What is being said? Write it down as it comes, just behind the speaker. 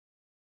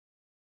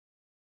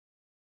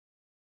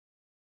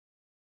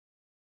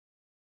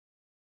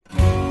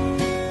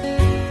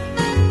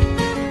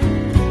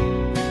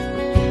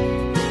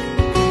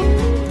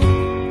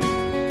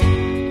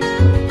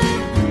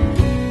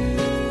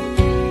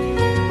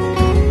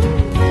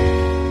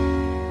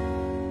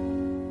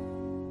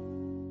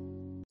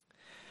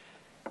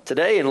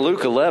Today in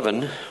Luke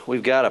 11,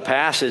 we've got a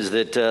passage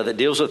that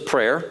deals with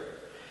prayer.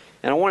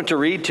 And I wanted to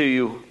read to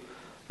you,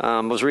 I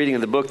was reading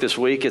in the book this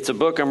week. It's a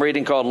book I'm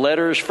reading called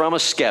Letters from a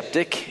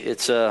Skeptic.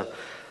 It's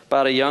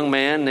about a young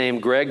man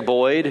named Greg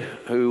Boyd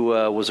who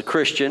was a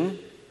Christian,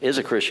 is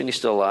a Christian, he's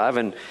still alive,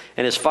 and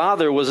his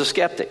father was a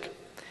skeptic.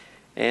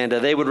 And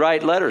they would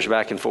write letters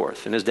back and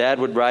forth. And his dad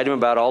would write him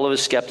about all of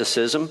his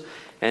skepticism,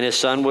 and his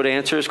son would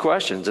answer his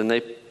questions. And they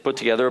put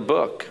together a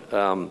book.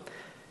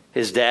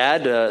 His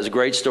dad, is a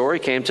great story,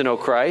 came to know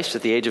Christ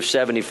at the age of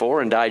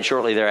 74 and died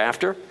shortly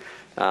thereafter.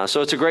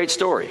 So it's a great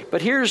story.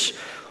 But here's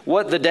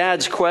what the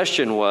dad's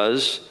question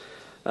was,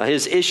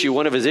 his issue,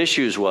 one of his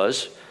issues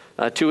was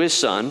to his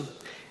son.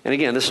 And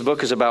again, this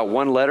book is about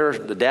one letter,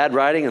 the dad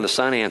writing and the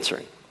son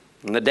answering.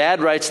 And the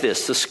dad writes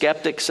this, the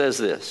skeptic says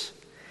this.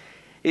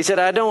 He said,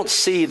 I don't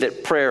see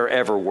that prayer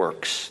ever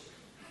works.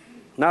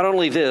 Not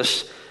only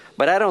this,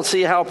 but I don't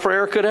see how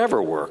prayer could ever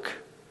work.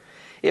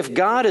 If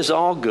God is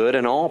all good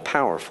and all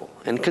powerful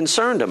and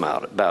concerned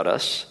about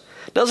us,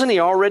 doesn't he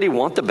already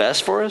want the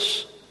best for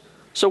us?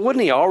 So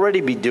wouldn't he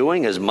already be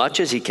doing as much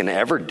as he can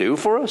ever do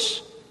for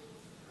us?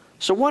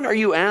 So what are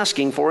you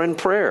asking for in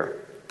prayer?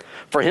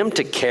 For him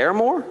to care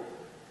more?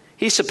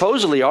 He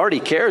supposedly already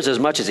cares as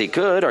much as he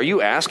could. Are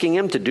you asking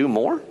him to do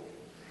more?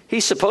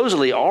 He's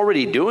supposedly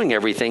already doing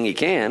everything he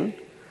can.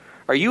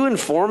 Are you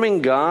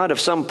informing God of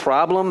some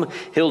problem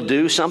he'll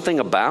do something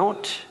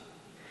about?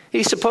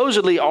 He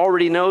supposedly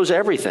already knows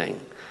everything,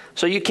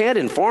 so you can't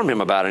inform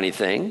him about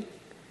anything.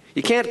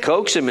 You can't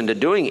coax him into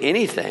doing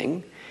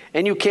anything,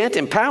 and you can't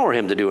empower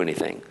him to do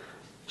anything.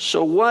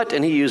 So what,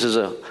 and he uses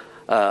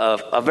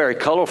a very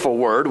colorful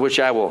word, which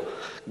I will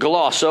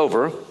gloss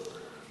over.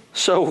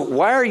 So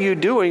why are you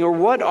doing, or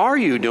what are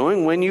you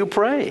doing when you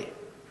pray?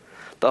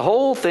 The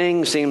whole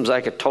thing seems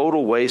like a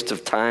total waste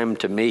of time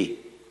to me.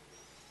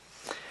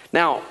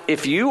 Now,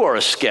 if you are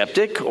a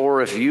skeptic,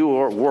 or if you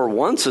were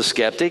once a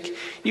skeptic,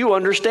 you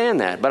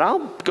understand that. But I'll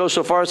go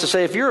so far as to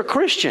say if you're a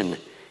Christian,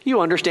 you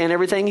understand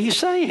everything he's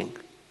saying.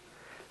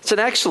 It's an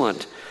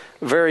excellent,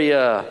 very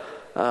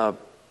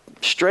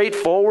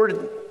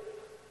straightforward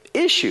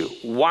issue.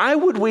 Why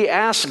would we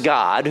ask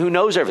God, who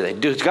knows everything?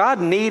 Does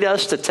God need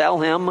us to tell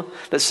him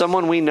that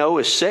someone we know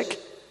is sick?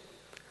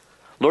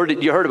 Lord,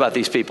 you heard about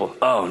these people?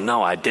 Oh,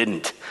 no, I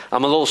didn't.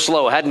 I'm a little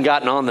slow. I hadn't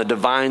gotten on the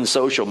divine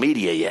social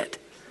media yet.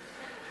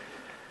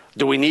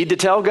 Do we need to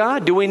tell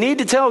God? Do we need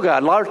to tell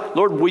God,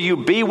 Lord, will you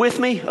be with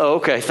me? Oh,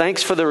 okay,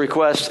 thanks for the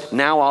request.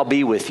 Now I'll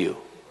be with you.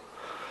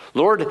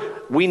 Lord,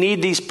 we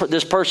need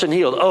this person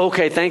healed. Oh,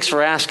 okay, thanks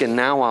for asking.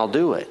 Now I'll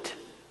do it.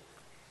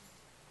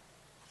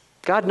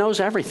 God knows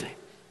everything.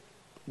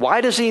 Why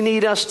does he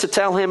need us to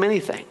tell him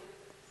anything?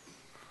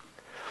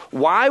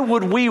 Why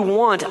would we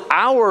want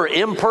our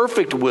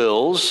imperfect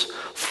wills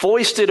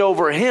foisted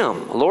over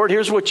him? Lord,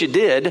 here's what you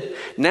did.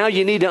 Now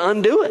you need to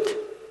undo it.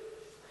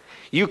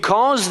 You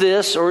caused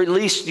this, or at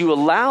least you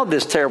allowed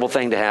this terrible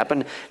thing to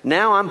happen.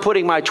 Now I'm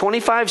putting my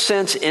 25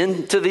 cents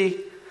into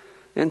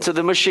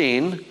the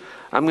machine.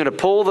 I'm going to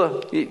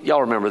pull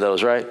y'all remember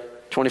those, right?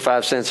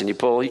 25 cents and you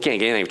pull. You can't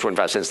get anything for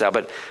 25 cents now,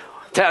 but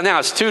now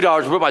it's $2.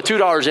 Put my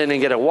 $2 in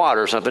and get a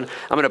water or something.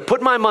 I'm going to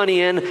put my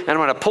money in and I'm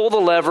going to pull the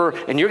lever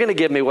and you're going to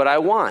give me what I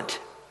want.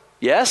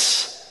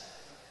 Yes?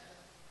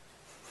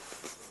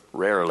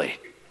 Rarely.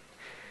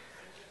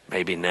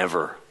 Maybe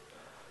never.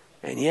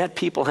 And yet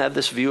people have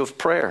this view of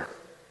prayer.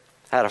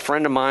 I had a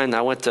friend of mine that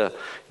I went to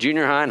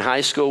junior high and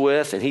high school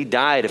with, and he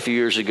died a few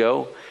years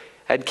ago,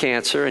 had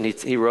cancer, and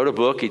he wrote a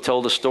book. He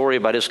told a story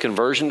about his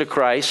conversion to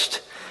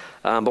Christ.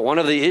 But one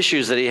of the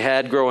issues that he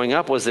had growing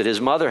up was that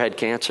his mother had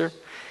cancer,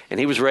 and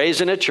he was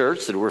raised in a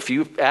church that where if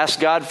you asked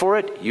God for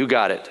it, you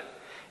got it.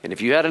 And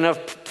if you had enough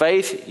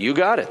faith, you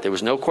got it. There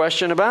was no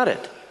question about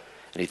it.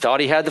 And he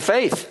thought he had the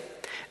faith.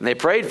 And they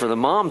prayed for the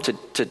mom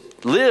to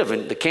live,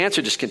 and the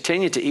cancer just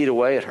continued to eat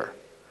away at her.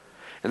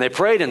 And they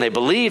prayed and they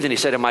believed, and he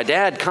said, and my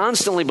dad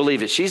constantly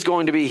believed that she's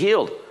going to be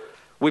healed.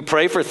 We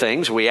pray for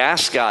things. We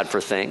ask God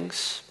for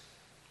things.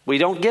 We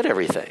don't get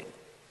everything.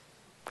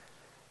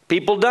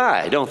 People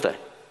die, don't they?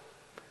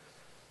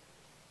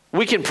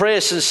 We can pray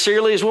as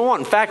sincerely as we want.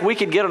 In fact, we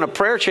could get on a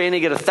prayer chain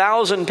and get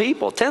 1,000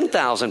 people,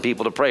 10,000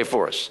 people to pray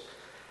for us.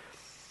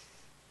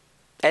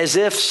 As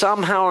if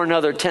somehow or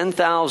another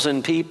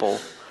 10,000 people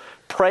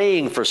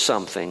praying for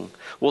something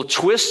will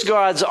twist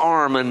God's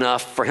arm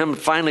enough for him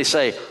to finally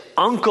say,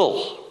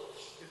 Uncle,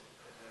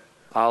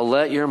 I'll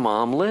let your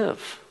mom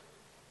live.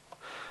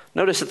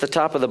 Notice at the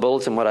top of the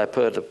bulletin what I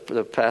put,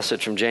 the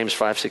passage from James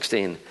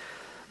 5:16.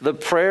 The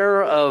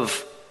prayer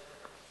of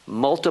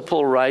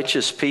multiple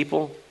righteous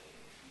people.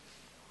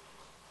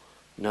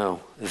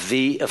 No,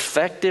 the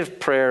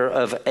effective prayer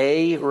of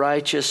a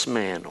righteous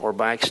man, or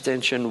by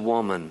extension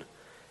woman,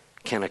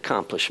 can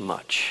accomplish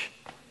much.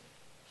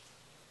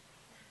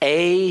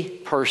 A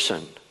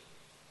person.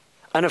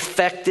 An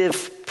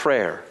effective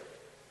prayer.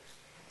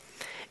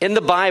 In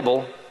the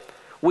Bible,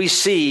 we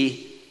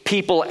see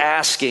people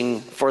asking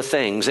for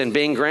things and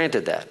being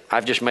granted that.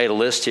 I've just made a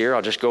list here.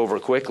 I'll just go over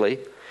it quickly.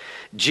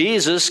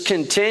 Jesus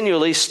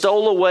continually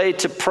stole away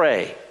to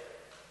pray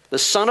the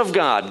Son of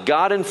God,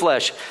 God in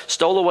flesh,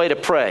 stole away to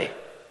pray.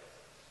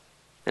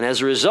 And as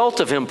a result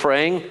of him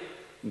praying,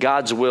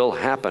 God's will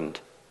happened.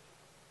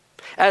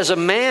 As a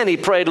man, he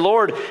prayed,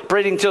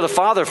 praying to the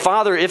Father,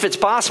 Father, if it's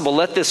possible,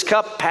 let this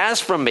cup pass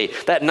from me.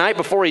 That night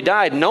before he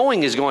died,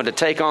 knowing he's going to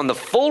take on the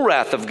full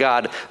wrath of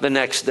God the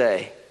next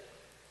day.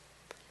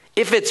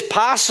 If it's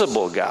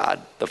possible,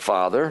 God, the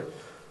Father,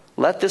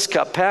 let this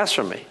cup pass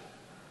from me.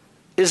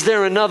 Is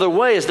there another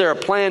way? Is there a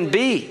plan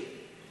B?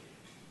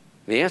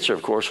 The answer,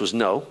 of course, was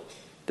no.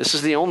 This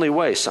is the only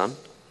way, son.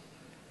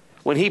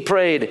 When he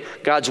prayed,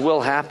 God's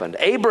will happened.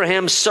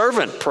 Abraham's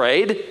servant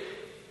prayed,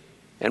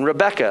 and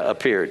Rebekah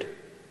appeared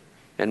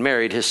and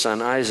married his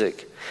son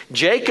Isaac.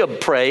 Jacob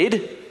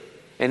prayed,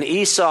 and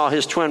Esau,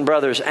 his twin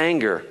brother's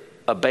anger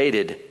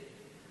abated.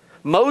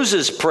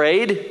 Moses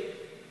prayed,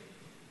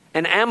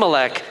 and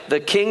Amalek, the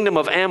kingdom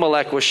of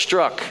Amalek, was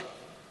struck.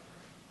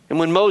 And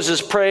when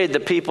Moses prayed,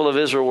 the people of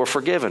Israel were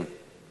forgiven.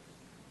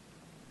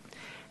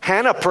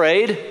 Hannah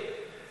prayed,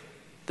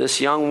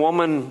 this young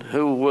woman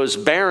who was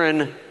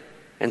barren,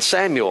 and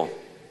Samuel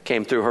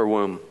came through her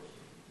womb.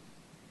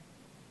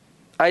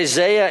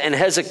 Isaiah and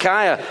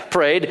Hezekiah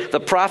prayed, the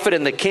prophet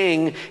and the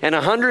king, and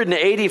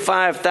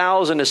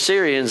 185,000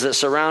 Assyrians that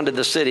surrounded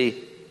the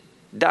city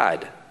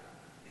died.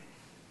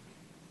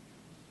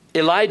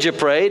 Elijah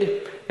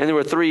prayed, and there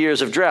were 3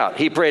 years of drought.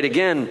 He prayed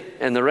again,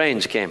 and the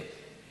rains came.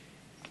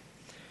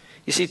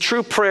 You see,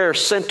 true prayer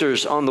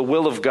centers on the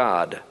will of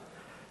God,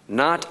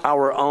 not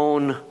our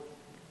own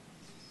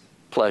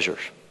pleasures.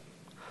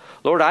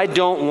 Lord, I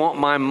don't want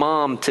my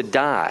mom to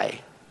die.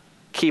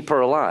 Keep her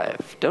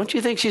alive. Don't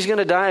you think she's going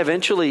to die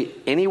eventually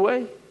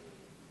anyway?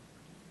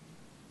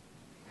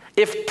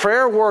 If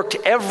prayer worked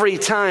every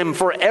time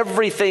for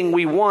everything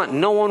we want,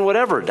 no one would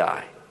ever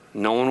die.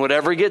 No one would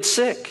ever get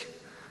sick.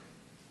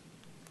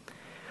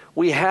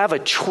 We have a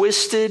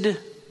twisted,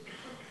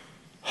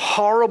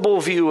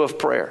 horrible view of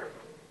prayer,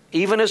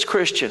 even as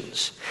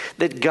Christians,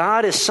 that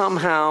God is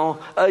somehow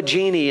a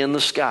genie in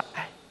the sky.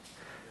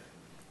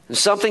 And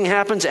something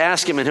happens,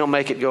 ask him and he'll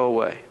make it go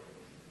away.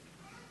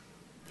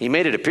 He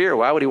made it appear.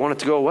 Why would he want it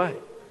to go away?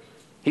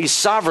 He's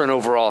sovereign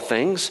over all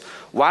things.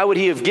 Why would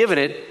he have given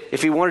it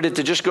if he wanted it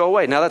to just go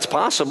away? Now that's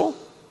possible.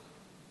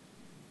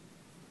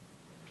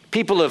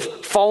 People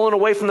have fallen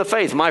away from the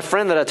faith. My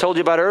friend that I told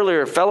you about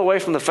earlier fell away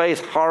from the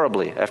faith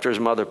horribly after his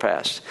mother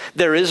passed.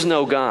 There is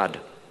no God.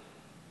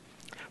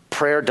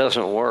 Prayer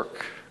doesn't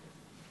work.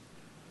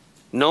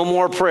 No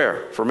more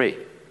prayer for me.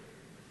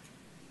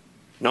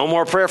 No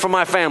more prayer for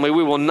my family.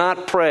 We will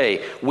not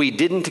pray. We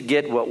didn't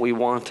get what we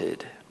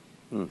wanted.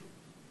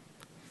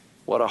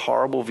 What a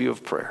horrible view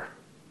of prayer.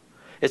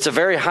 It's a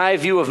very high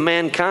view of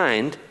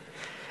mankind.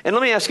 And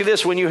let me ask you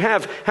this. How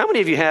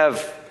many of you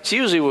have, it's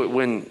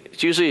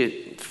usually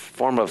a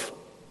form of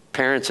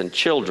parents and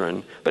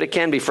children, but it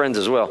can be friends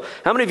as well.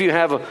 How many of you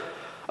have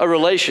a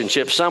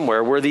relationship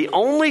somewhere where the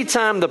only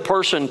time the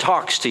person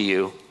talks to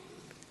you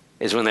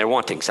is when they're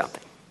wanting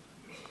something?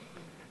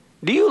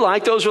 Do you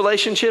like those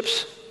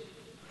relationships?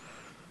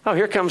 Oh,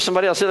 here comes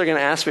somebody else. They're going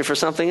to ask me for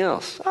something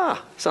else.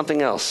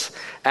 Something else.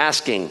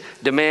 Asking,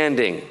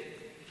 demanding,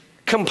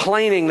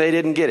 complaining they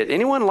didn't get it.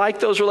 Anyone like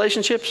those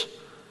relationships?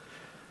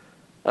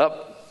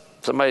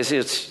 Somebody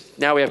says,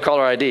 now we have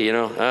caller ID,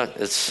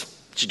 it's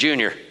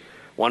Junior.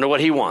 Wonder what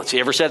he wants. You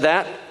ever said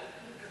that?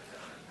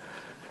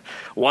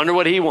 Wonder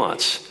what he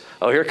wants.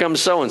 Oh, here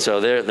comes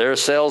so-and-so. They're a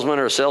salesman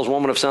or a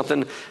saleswoman of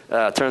something.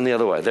 Turn the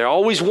other way. They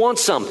always want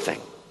something.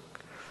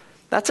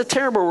 That's a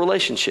terrible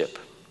relationship.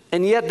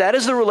 And yet that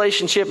is the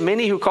relationship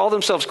many who call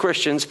themselves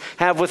Christians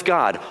have with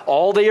God.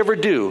 All they ever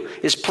do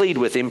is plead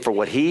with him for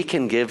what he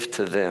can give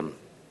to them.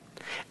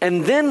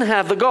 And then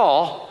have the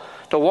gall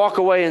to walk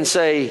away and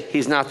say,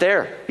 he's not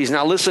there. He's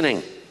not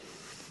listening.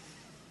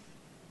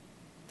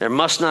 There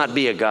must not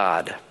be a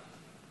God.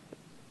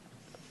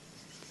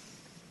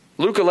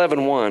 Luke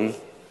 11:1,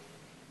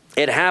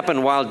 it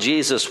happened while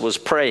Jesus was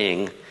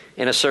praying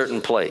in a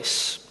certain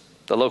place.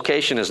 The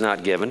location is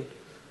not given.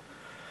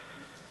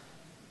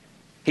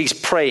 He's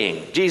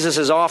praying. Jesus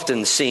is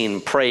often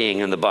seen praying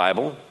in the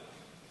Bible.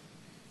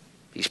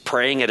 He's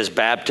praying at his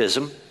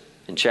baptism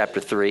in chapter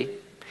 3.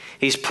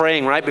 He's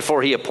praying right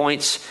before he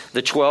appoints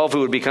the 12 who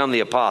would become the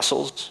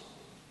apostles.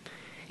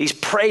 He's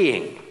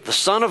praying. The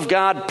Son of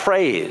God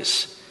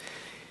prays.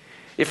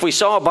 If we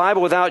saw a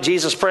Bible without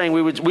Jesus praying,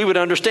 we would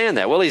understand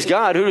that. Well, he's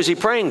God. Who is he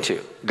praying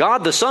to?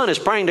 God the Son is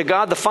praying to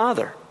God the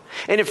Father.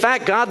 And in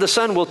fact, God the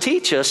Son will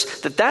teach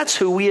us that that's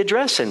who we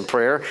address in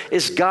prayer,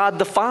 is God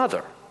the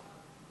Father.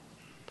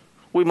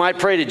 We might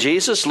pray to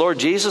Jesus, Lord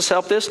Jesus,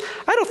 help this.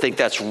 I don't think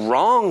that's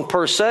wrong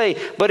per se,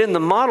 but in the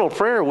model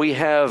prayer we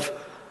have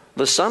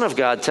the Son of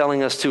God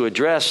telling us to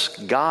address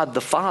God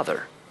the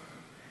Father.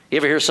 You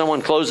ever hear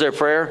someone close their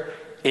prayer,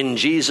 in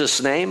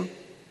Jesus' name?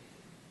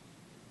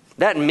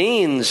 That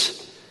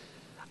means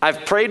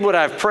I've prayed what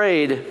I've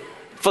prayed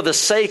for the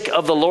sake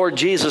of the Lord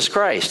Jesus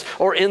Christ,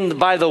 or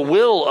by the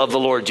will of the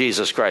Lord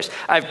Jesus Christ.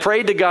 I've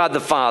prayed to God the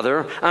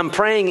Father. I'm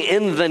praying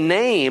in the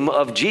name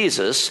of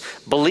Jesus,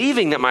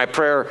 believing that my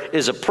prayer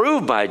is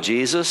approved by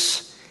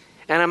Jesus,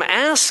 And I'm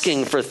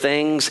asking for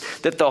things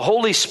that the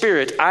Holy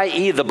Spirit,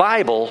 i.e. the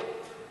Bible,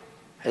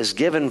 has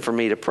given for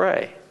me to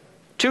pray.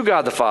 To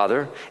God the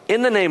Father,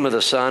 in the name of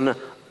the Son,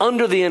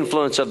 under the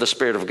influence of the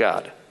Spirit of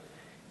God.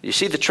 You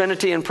see the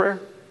Trinity in prayer?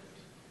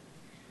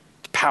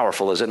 It's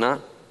powerful, is it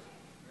not?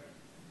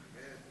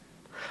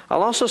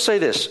 I'll also say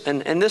this,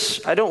 and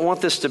this, I don't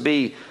want this to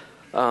be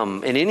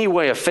in any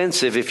way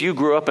offensive if you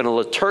grew up in a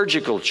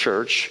liturgical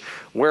church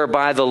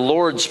whereby the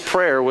Lord's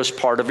Prayer was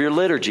part of your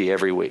liturgy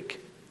every week.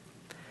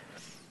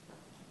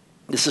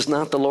 This is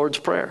not the Lord's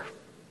Prayer.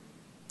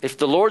 If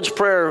the Lord's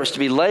Prayer is to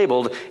be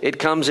labeled, it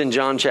comes in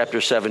John chapter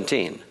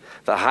 17,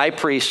 the high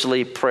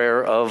priestly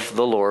prayer of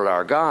the Lord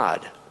our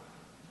God.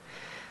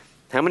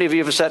 How many of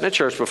you have sat in a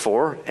church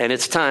before, and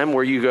it's time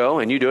where you go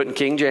and you do it in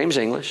King James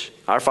English?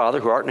 Our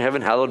Father who art in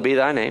heaven, hallowed be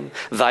thy name.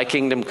 Thy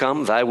kingdom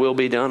come, thy will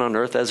be done on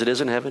earth as it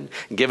is in heaven.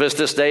 Give us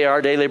this day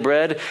our daily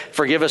bread.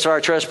 Forgive us our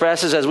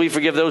trespasses as we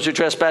forgive those who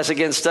trespass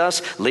against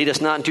us. Lead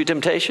us not into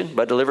temptation,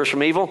 but deliver us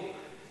from evil.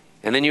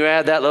 And then you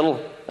add that little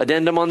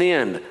addendum on the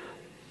end.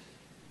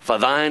 For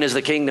thine is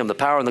the kingdom, the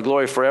power, and the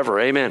glory forever.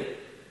 Amen.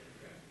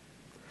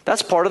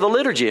 That's part of the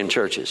liturgy in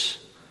churches.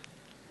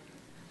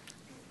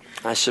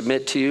 I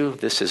submit to you,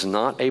 this is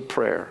not a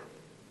prayer.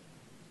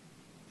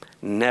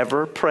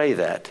 Never pray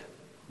that,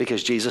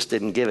 because Jesus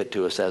didn't give it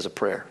to us as a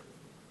prayer.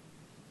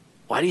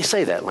 Why do you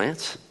say that,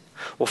 Lance?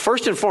 Well,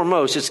 first and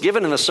foremost, it's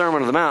given in the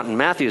Sermon on the Mount in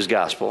Matthew's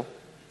gospel,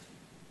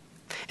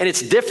 and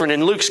it's different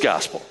in Luke's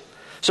gospel.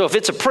 So if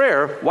it's a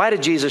prayer, why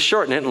did Jesus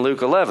shorten it in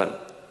Luke 11?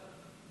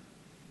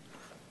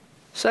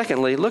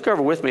 Secondly, look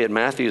over with me at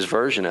Matthew's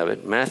version of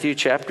it. Matthew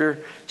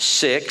chapter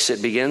 6,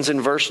 it begins in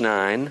verse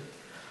 9.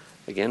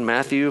 Again,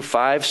 Matthew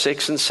 5,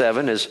 6, and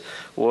 7 is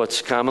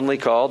what's commonly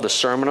called the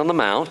Sermon on the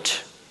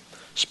Mount,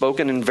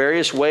 spoken in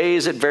various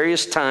ways at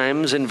various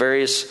times in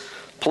various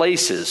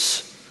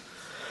places.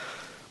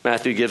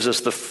 Matthew gives us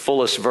the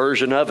fullest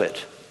version of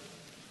it.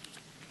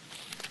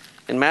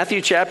 In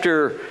Matthew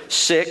chapter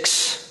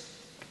 6,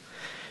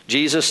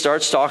 Jesus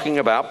starts talking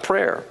about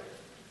prayer.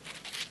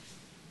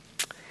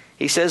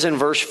 He says in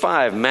verse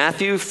 5,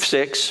 Matthew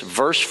 6,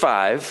 verse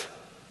 5,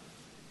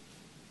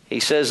 he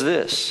says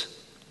this: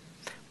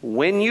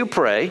 when you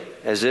pray,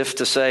 as if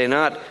to say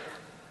not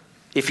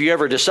if you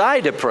ever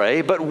decide to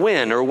pray, but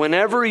when or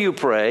whenever you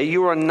pray,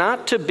 you are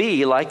not to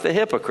be like the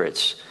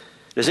hypocrites.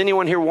 Does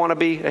anyone here want to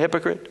be a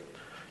hypocrite?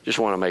 Just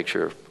want to make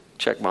sure,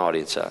 check my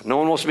audience out. No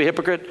one wants to be a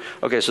hypocrite?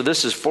 Okay, so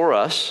this is for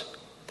us.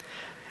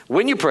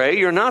 When you pray,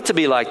 you're not to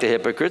be like the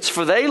hypocrites,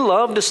 for they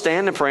love to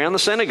stand and pray on the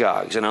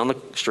synagogues and on the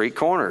street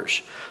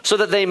corners, so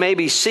that they may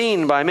be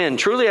seen by men.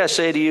 Truly I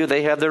say to you,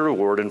 they have their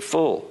reward in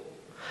full.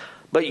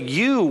 But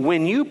you,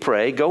 when you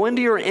pray, go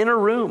into your inner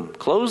room,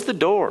 close the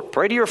door,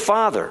 pray to your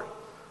Father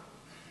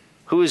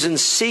who is in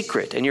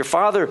secret, and your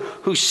Father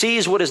who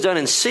sees what is done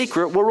in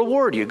secret will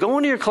reward you. Go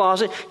into your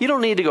closet. You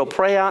don't need to go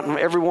pray out and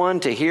everyone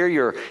to hear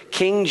your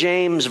King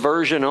James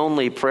Version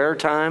only prayer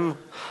time.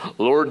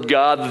 Lord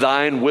God,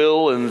 thine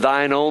will and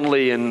thine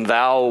only, and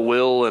thou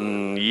will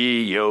and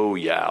ye yo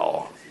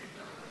yow.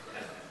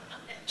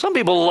 Some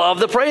people love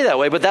to pray that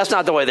way, but that's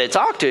not the way they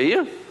talk to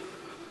you.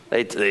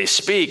 They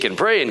speak and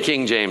pray in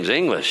King James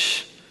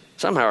English.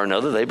 Somehow or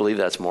another, they believe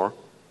that's more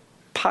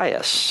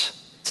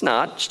pious. It's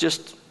not. It's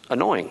just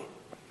annoying.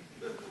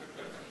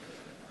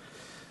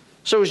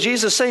 So is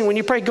Jesus saying, when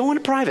you pray, go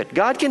into private.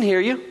 God can hear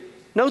you.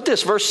 Note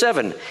this, verse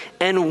 7.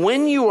 And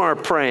when you are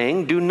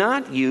praying, do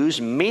not use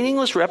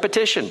meaningless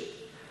repetition,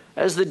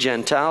 as the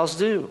Gentiles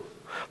do.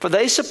 For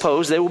they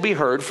suppose they will be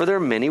heard for their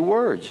many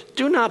words.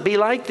 Do not be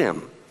like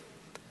them.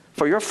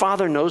 For your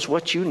Father knows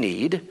what you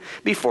need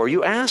before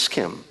you ask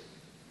him.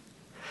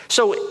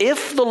 So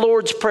if the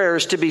Lord's Prayer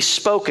is to be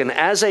spoken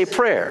as a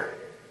prayer,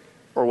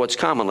 or what's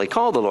commonly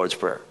called the Lord's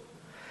Prayer,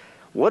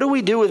 what do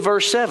we do with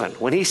verse 7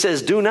 when he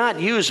says, do not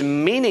use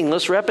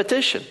meaningless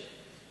repetition?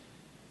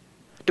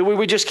 Do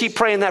we just keep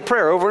praying that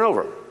prayer over and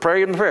over?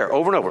 Prayer and prayer,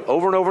 over and over,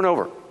 over and over and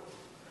over.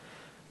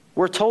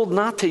 We're told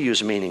not to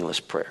use meaningless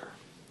prayer.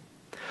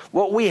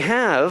 What we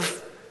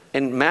have,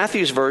 and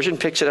Matthew's version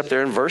picks it up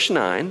there in verse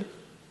 9,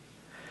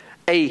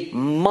 a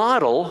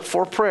model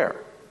for prayer.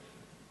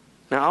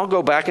 Now, I'll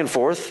go back and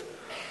forth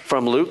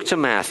from Luke to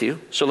Matthew.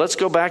 So let's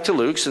go back to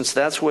Luke, since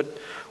that's what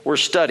we're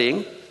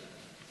studying.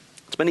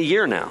 It's been a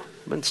year now.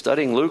 I've been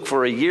studying Luke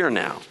for a year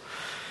now.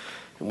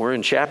 And we're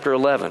in chapter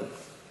 11.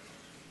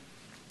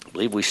 I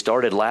believe we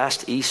started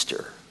last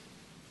Easter.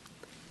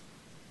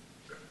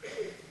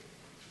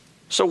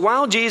 So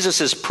while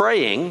Jesus is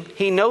praying,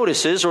 he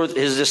notices, or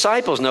his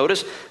disciples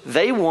notice,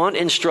 they want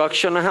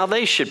instruction on how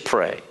they should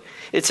pray.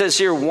 It says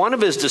here, one of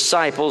his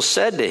disciples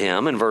said to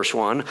him in verse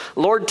 1,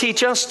 Lord,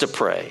 teach us to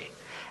pray,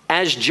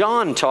 as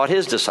John taught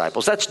his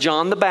disciples. That's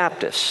John the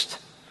Baptist.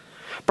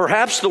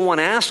 Perhaps the one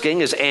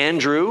asking is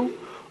Andrew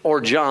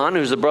or John,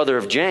 who's the brother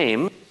of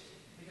James.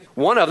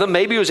 One of them,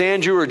 maybe it was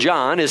Andrew or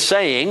John, is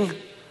saying,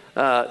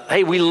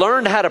 hey, we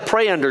learned how to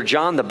pray under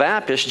John the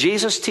Baptist.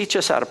 Jesus, teach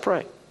us how to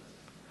pray.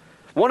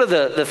 One of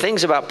the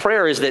things about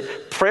prayer is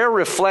that prayer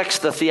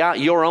reflects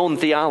your own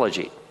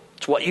theology.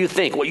 It's what you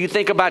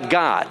think about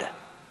God.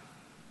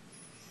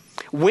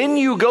 When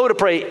you go to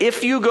pray,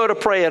 if you go to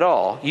pray at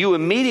all, you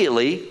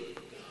immediately,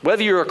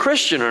 whether you're a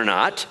Christian or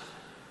not,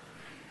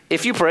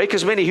 if you pray,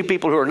 because many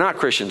people who are not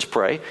Christians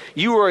pray,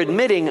 you are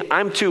admitting,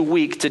 I'm too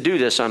weak to do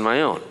this on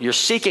my own. You're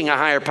seeking a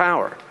higher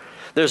power.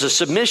 There's a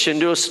submission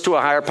to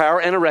a higher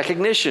power and a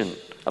recognition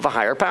of a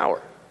higher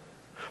power.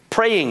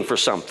 Praying for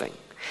something.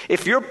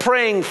 If you're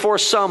praying for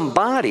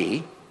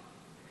somebody,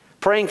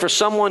 praying for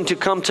someone to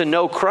come to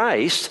know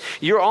Christ,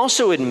 you're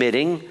also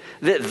admitting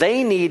that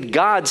they need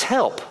God's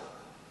help.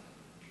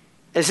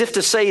 As if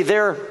to say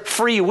their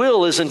free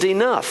will isn't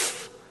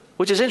enough.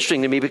 Which is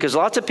interesting to me because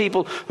lots of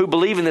people who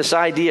believe in this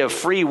idea of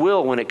free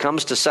will when it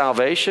comes to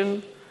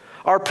salvation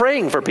are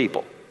praying for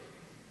people.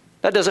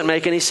 That doesn't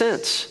make any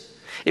sense.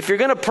 If you're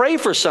going to pray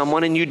for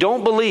someone and you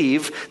don't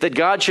believe that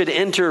God should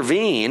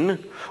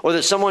intervene or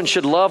that someone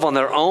should love on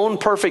their own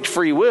perfect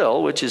free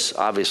will, which is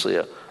obviously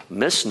a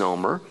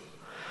misnomer,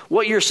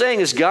 what you're saying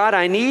is, God,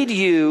 I need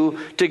you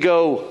to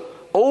go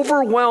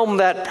overwhelm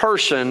that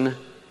person,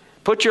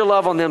 put your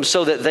love on them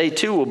so that they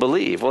too will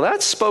believe. Well,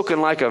 that's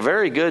spoken like a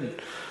very good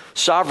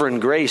sovereign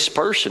grace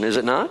person, is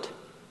it not?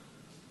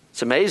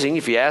 It's amazing.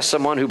 If you ask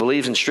someone who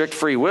believes in strict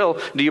free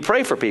will, do you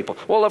pray for people?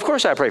 Well, of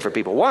course I pray for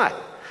people. Why?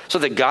 So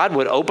that God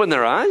would open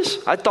their eyes?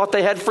 I thought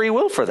they had free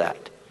will for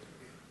that.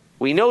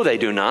 We know they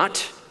do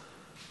not.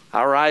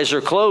 Our eyes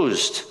are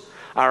closed.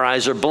 Our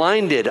eyes are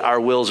blinded.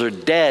 Our wills are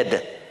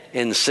dead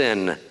in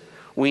sin.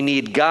 We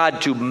need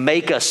God to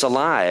make us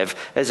alive,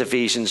 as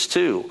Ephesians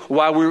 2.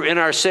 While we were in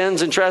our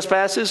sins and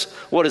trespasses,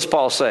 what does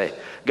Paul say?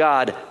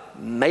 God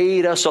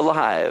made us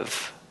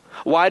alive.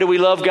 Why do we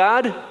love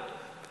God?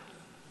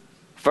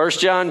 1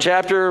 John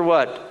chapter,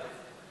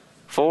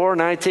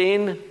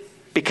 4:19?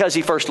 Because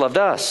he first loved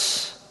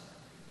us.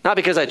 Not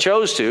because I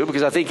chose to,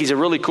 because I think he's a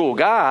really cool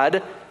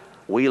God.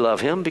 We love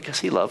him because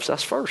he loves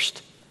us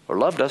first, or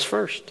loved us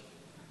first.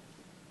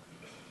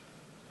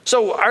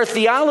 So our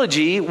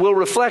theology will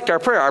reflect our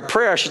prayer. Our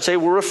prayer, I should say,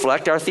 will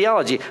reflect our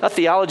theology. A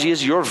theology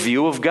is your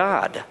view of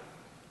God.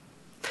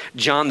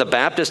 John the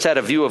Baptist had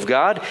a view of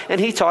God, and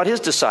he taught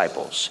his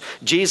disciples.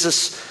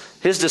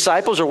 His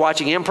disciples are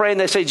watching him pray, and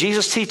they say,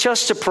 Jesus, teach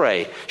us to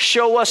pray.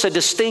 Show us a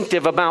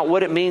distinctive about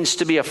what it means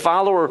to be a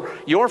follower,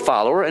 your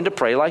follower, and to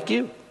pray like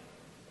you.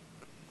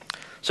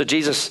 So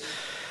Jesus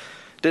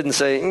didn't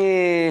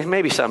say,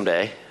 maybe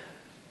someday,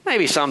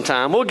 maybe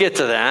sometime, we'll get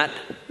to that.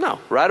 No,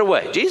 right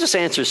away. Jesus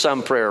answers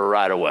some prayer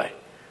right away.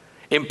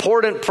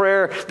 Important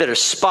prayer that are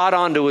spot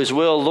on to his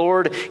will.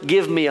 Lord,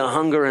 give me a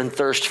hunger and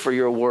thirst for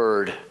your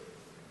word.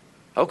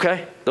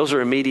 Okay, those are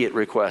immediate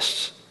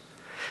requests.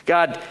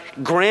 God,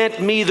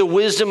 grant me the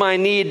wisdom I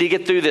need to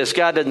get through this.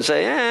 God doesn't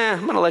say,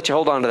 I'm going to let you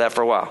hold on to that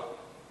for a while.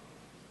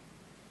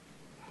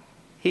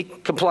 He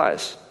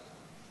complies.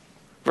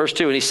 Verse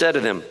 2, and he said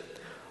to them,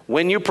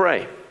 when you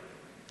pray,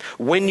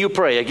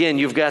 again,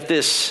 you've got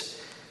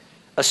this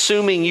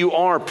assuming you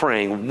are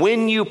praying.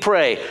 When you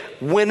pray,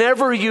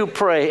 whenever you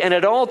pray, and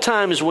at all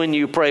times when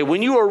you pray,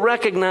 when you are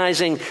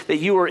recognizing that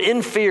you are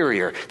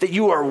inferior, that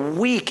you are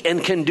weak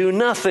and can do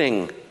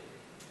nothing,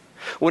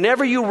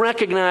 whenever you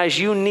recognize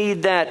you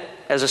need that,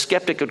 as a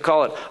skeptic would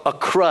call it, a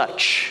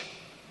crutch.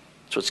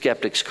 That's what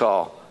skeptics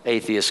call,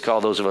 atheists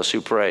call those of us who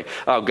pray.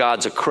 Oh,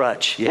 God's a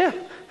crutch. Yeah,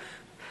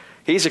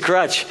 he's a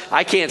crutch.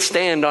 I can't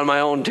stand on my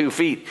own 2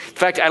 feet. In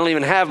fact, I don't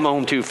even have my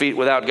own 2 feet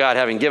without God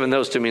having given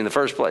those to me in the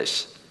first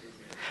place.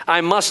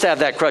 I must have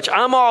that crutch.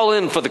 I'm all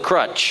in for the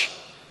crutch.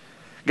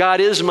 God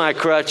is my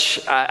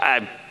crutch.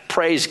 I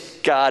praise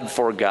God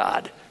for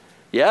God.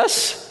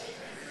 Yes?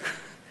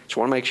 Just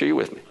want to make sure you're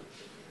with me.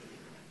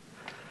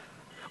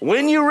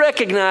 When you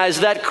recognize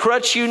that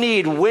crutch you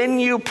need, when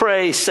you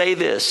pray, say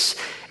this.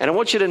 And I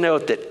want you to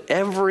note that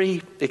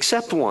every,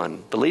 except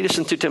one, the lead us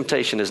into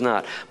temptation is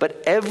not,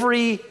 but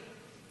every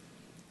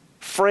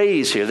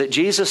phrase here that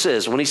Jesus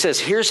says, when he says,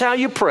 here's how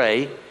you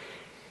pray,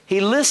 he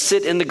lists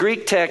it in the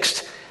Greek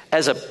text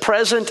as an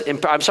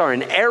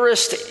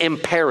aorist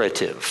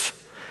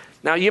imperative.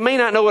 Now, you may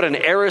not know what an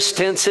aorist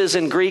tense is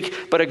in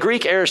Greek, but a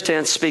Greek aorist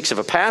tense speaks of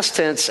a past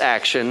tense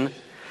action,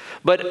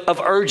 but of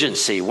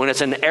urgency. When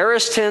it's an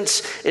aorist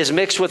tense is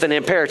mixed with an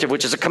imperative,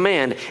 which is a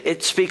command,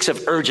 it speaks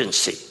of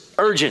urgency.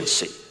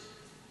 Urgency.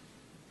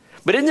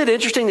 But isn't it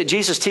interesting that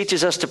Jesus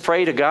teaches us to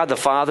pray to God the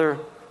Father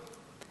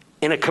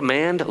in a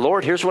command?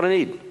 Lord, here's what I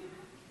need.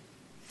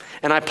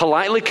 And I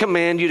politely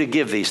command you to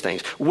give these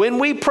things. When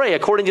we pray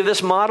according to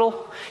this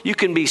model, you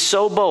can be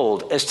so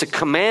bold as to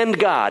command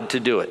God to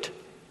do it.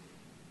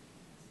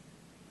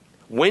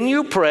 When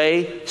you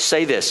pray,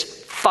 say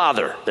this,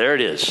 Father. There it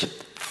is,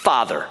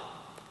 Father.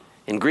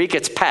 In Greek,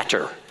 it's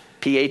pater,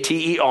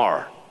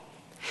 P-A-T-E-R.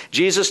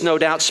 Jesus no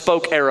doubt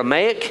spoke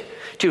Aramaic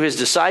to his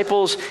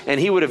disciples, and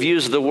he would have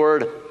used the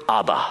word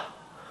Abba,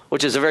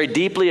 which is a very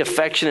deeply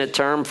affectionate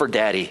term for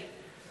daddy.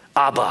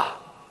 Abba.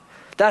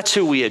 That's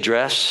who we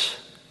address.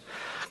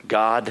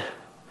 God,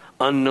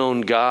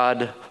 unknown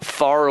God,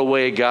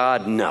 faraway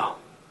God, no.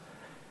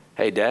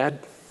 Hey, Dad.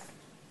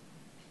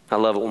 I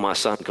love it when my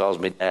son calls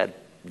me Dad.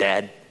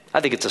 Dad.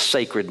 I think it's a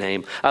sacred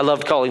name. I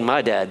loved calling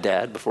my dad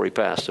Dad before he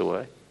passed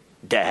away.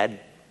 Dad.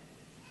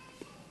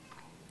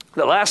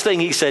 The last thing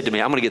he said to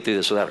me, I'm going to get through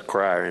this without a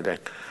cry or anything.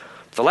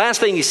 The last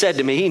thing he said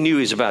to me, he knew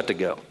he was about to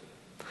go.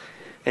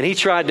 And he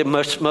tried to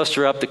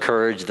muster up the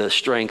courage, the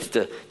strength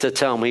to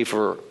tell me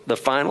for the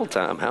final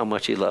time how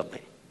much he loved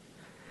me.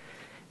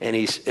 And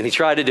he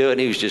tried to do it,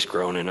 and he was just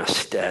groaning. I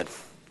said, Dad,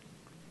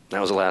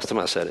 that was the last time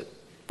I said it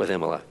with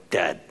him alive.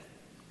 Dad,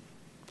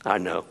 I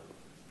know.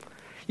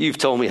 You've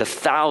told me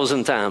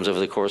 1,000 times over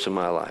the course of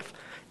my life,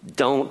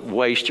 don't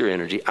waste your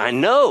energy. I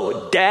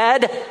know,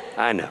 Dad.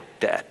 I know,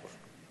 Dad.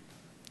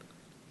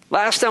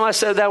 Last time I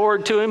said that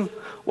word to him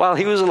while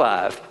he was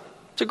alive.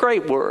 It's a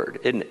great word,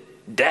 isn't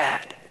it?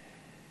 Dad.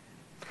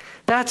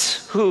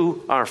 That's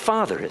who our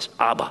Father is.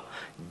 Abba,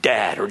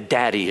 Dad, or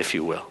Daddy, if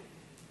you will.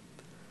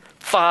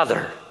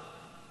 Father.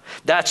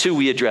 That's who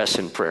we address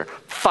in prayer.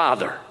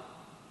 Father.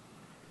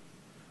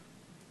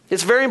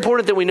 It's very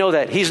important that we know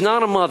that. He's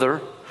not a mother.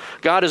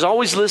 God is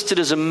always listed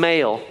as a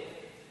male.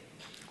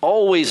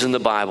 Always in the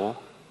Bible.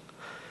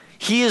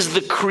 He is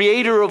the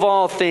creator of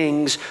all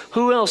things.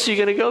 Who else are you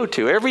going to go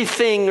to?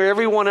 Everything or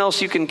everyone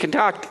else you can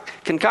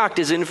concoct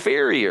is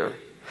inferior.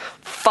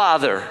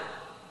 Father.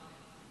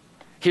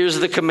 Here's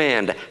the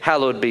command.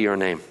 Hallowed be your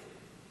name.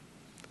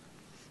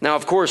 Now,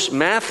 of course,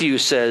 Matthew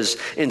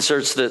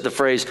inserts the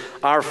phrase,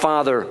 our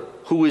Father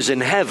who is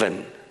in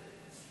heaven.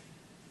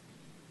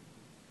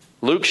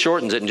 Luke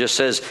shortens it and just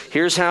says,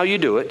 here's how you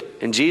do it.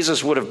 And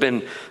Jesus would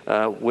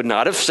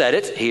not have said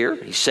it here.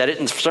 He said it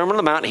in the Sermon on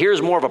the Mount.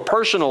 Here's more of a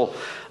personal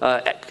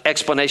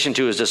explanation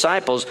to his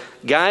disciples.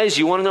 Guys,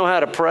 you want to know how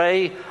to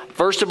pray?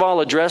 First of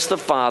all, address the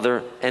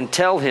Father and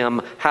tell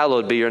him,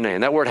 hallowed be your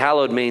name. That word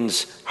hallowed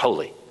means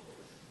holy.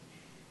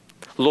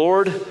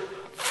 Lord,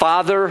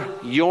 Father,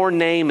 your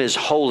name is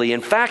holy. In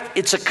fact,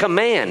 it's a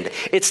command.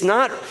 It's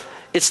not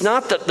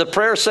the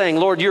prayer saying,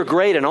 Lord, you're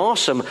great and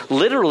awesome.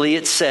 Literally,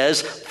 it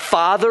says,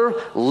 Father,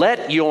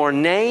 let your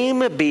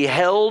name be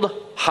held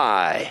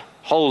high,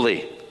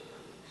 holy.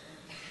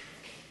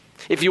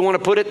 If you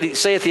want to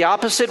say it the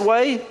opposite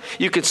way,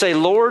 you could say,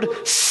 Lord,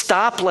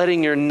 stop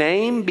letting your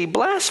name be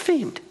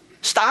blasphemed.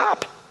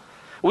 Stop.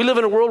 We live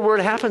in a world where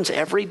it happens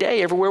every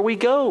day, everywhere we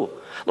go.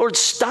 Lord,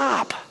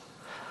 stop.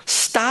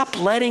 Stop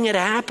letting it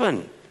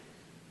happen.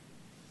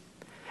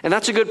 And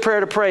that's a good prayer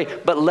to pray,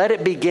 but let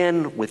it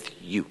begin with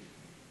you.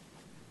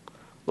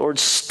 Lord,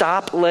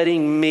 stop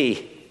letting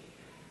me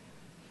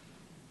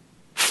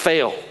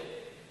fail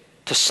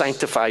to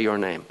sanctify your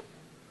name.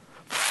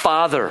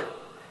 Father,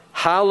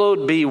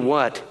 hallowed be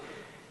what?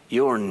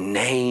 Your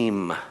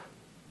name.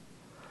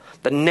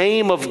 The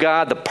name of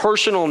God, the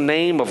personal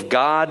name of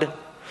God,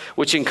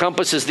 which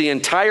encompasses the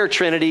entire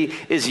Trinity,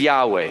 is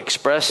Yahweh,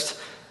 expressed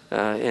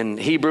in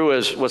Hebrew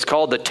as what's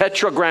called the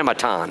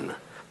Tetragrammaton.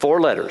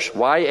 4 letters,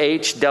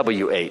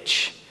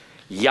 YHWH.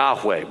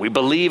 Yahweh. We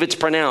believe it's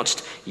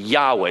pronounced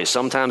Yahweh,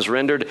 sometimes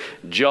rendered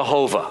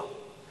Jehovah.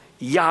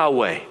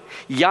 Yahweh.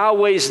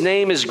 Yahweh's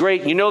name is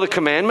great. You know the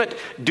commandment,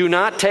 do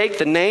not take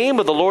the name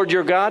of the Lord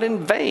your God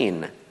in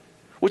vain,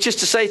 which is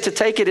to say to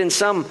take it in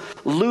some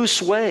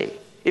loose way.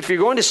 If you're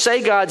going to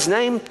say God's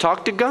name,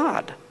 talk to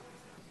God.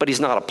 But he's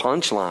not a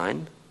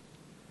punchline.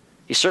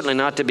 He's certainly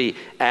not to be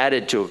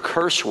added to a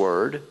curse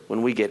word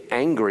when we get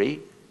angry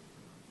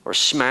or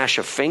smash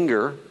a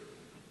finger.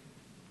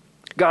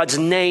 God's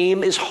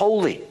name is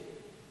holy.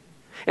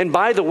 And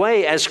by the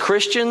way, as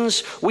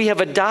Christians, we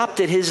have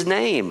adopted his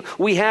name.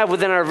 We have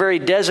within our very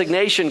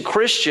designation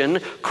Christian,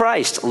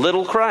 Christ,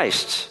 little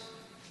Christ.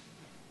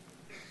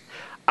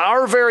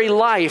 Our very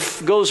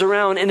life goes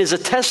around and is a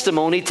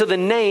testimony to the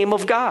name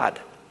of God.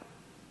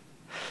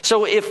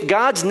 So if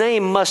God's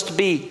name must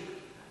be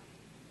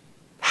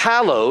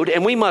hallowed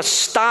and we must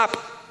stop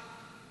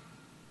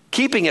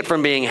keeping it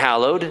from being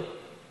hallowed,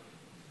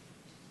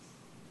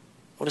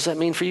 what does that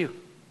mean for you?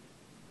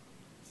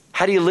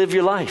 How do you live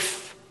your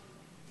life?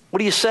 What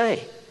do you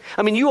say?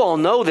 I mean, you all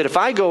know that if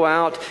I go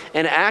out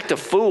and act a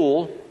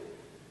fool,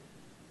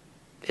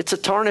 it's a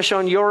tarnish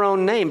on your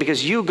own name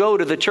because you go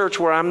to the church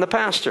where I'm the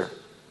pastor.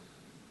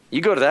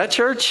 You go to that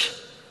church,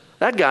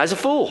 that guy's a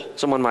fool,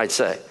 someone might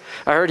say.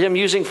 I heard him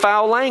using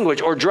foul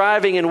language or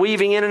driving and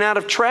weaving in and out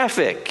of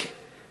traffic.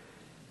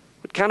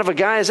 What kind of a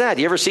guy is that?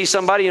 You ever see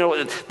somebody,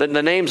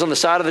 the names on the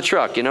side of the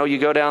truck? You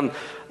go down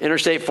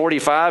Interstate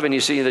 45 and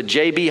you see the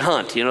J.B.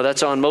 Hunt.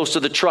 That's on most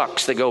of the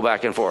trucks that go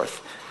back and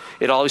forth.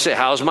 It always say,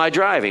 how's my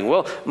driving?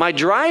 Well, my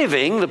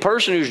driving, the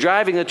person who's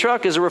driving the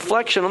truck is a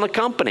reflection on the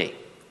company.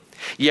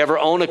 You ever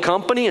own a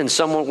company and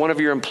one of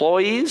your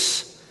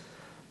employees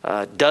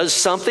does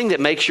something that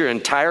makes your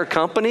entire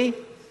company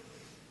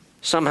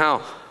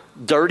somehow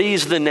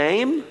dirties the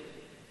name?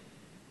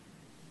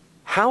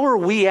 How are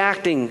we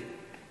acting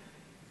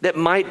that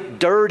might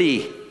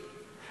dirty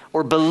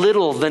or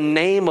belittle the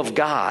name of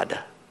God?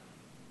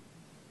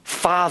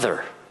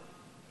 Father,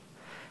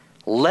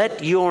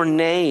 let your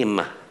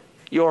name,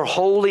 your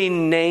holy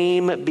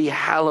name, be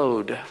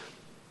hallowed.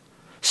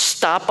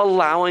 Stop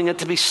allowing it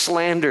to be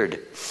slandered.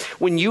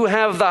 When you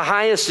have the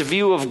highest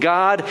view of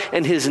God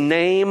and his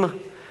name,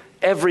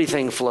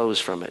 everything flows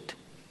from it.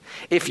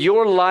 If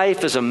your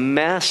life is a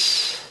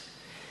mess,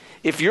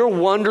 If you're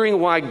wondering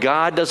why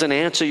God doesn't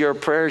answer your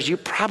prayers, you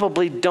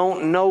probably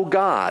don't know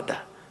God.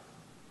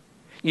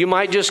 You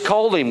might just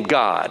call him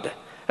God.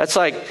 That's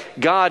like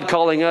God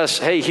calling us,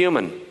 hey,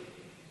 human.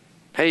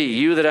 Hey,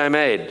 you that I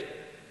made.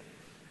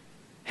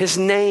 His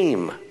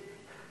name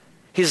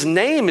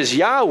is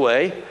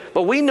Yahweh,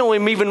 but we know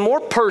him even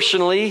more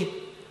personally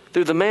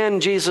through the man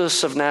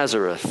Jesus of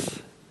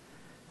Nazareth.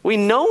 We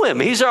know him.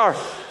 He's our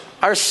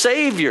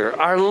Savior,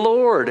 our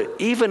Lord,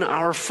 even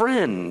our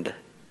friend.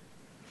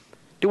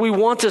 Do we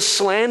want to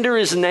slander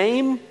his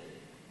name?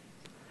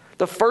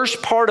 The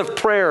first part of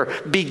prayer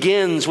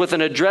begins with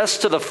an address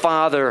to the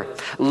Father.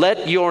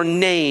 Let your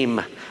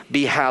name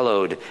be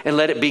hallowed, and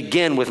let it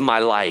begin with my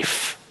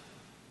life.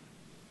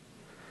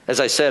 As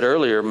I said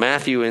earlier,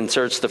 Matthew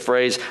inserts the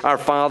phrase, our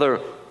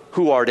Father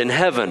who art in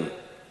heaven.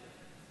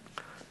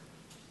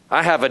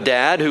 I have a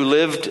dad who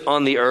lived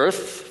on the earth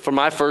for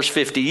my first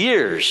 50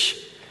 years.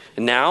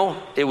 And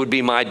now it would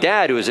be my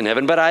dad who is in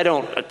heaven, but I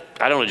don't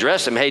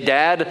address him. Hey,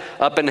 Dad,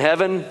 up in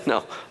heaven?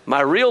 No,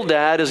 my real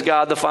dad is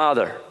God the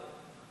Father.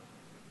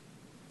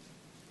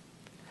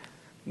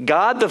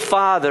 God the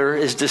Father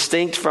is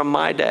distinct from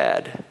my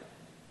dad.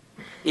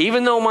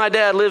 Even though my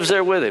dad lives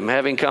there with him,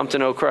 having come to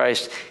know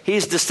Christ,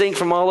 he's distinct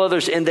from all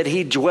others in that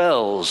he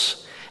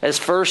dwells. As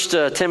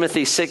 1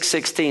 Timothy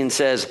 6:16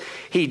 says,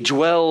 he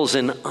dwells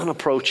in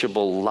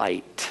unapproachable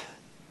light.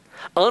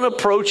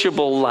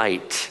 Unapproachable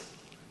light.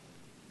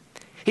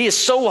 He is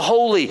so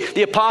holy.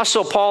 The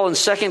Apostle Paul in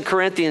 2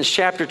 Corinthians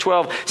chapter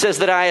 12 says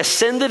that I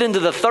ascended into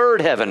the third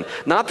heaven,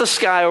 not the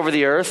sky over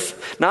the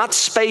earth, not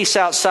space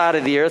outside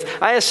of the earth.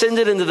 I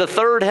ascended into the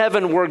third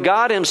heaven where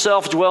God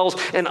himself dwells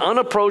in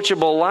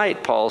unapproachable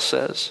light, Paul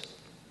says.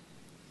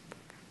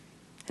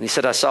 And he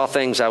said, I saw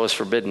things I was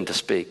forbidden to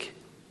speak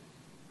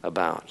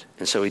about.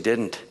 And so he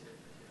didn't.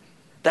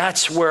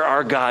 That's where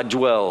our God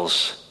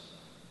dwells.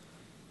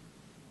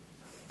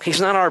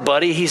 He's not our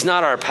buddy. He's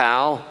not our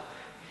pal.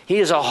 He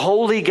is a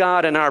holy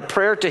God, and our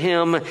prayer to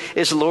him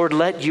is, Lord,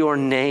 let your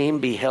name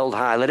be held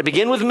high. Let it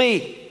begin with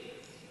me.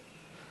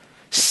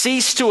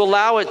 Cease to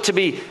allow it to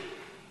be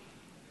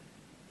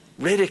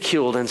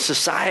ridiculed in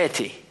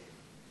society.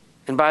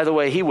 And by the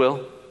way, he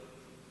will.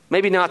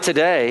 Maybe not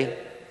today,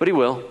 but he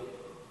will.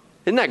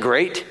 Isn't that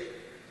great?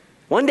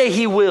 One day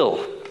he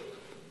will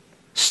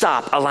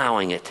stop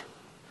allowing it.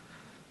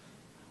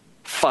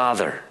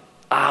 Father,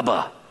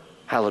 Abba,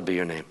 hallowed be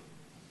your name.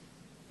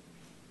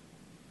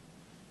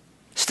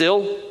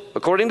 Still,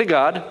 according to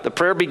God, the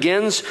prayer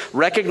begins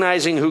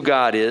recognizing who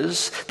God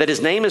is, that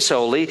his name is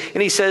holy,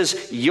 and he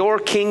says, your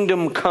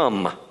kingdom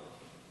come.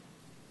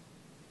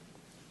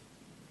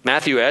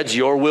 Matthew adds,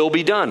 your will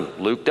be done.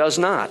 Luke does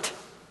not.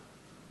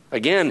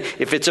 Again,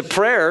 if it's a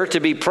prayer to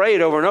be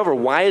prayed over and over,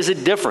 why is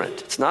it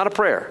different? It's not a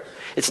prayer.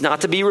 It's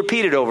not to be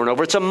repeated over and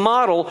over. It's a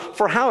model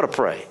for how to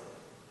pray.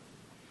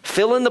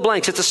 Fill in the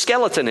blanks. It's a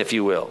skeleton, if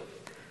you will.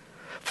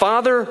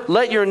 Father,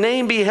 let your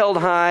name be held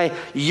high,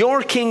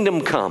 your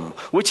kingdom come,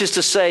 which is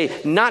to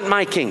say, not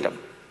my kingdom.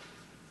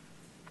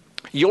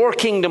 Your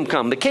kingdom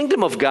come. The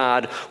kingdom of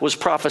God was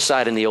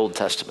prophesied in the Old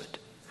Testament.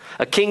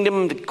 A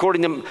kingdom,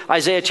 according to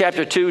Isaiah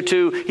chapter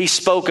 2:2, he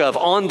spoke of,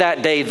 on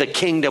that day the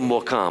kingdom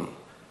will come.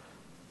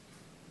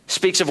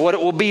 Speaks of what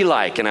it will be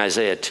like in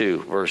Isaiah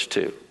 2, verse 2.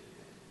 In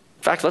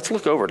fact, let's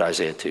look over at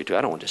Isaiah 2:2.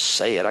 I don't want to just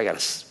say it. I got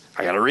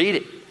to read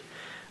it.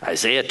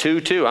 Isaiah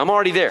 2:2. I'm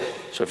already there.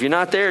 So if you're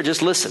not there,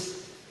 just listen.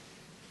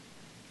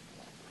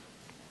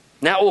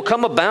 Now it will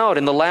come about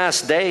in the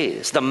last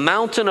days, the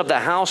mountain of the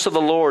house of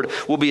the Lord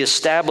will be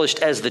established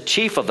as the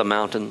chief of the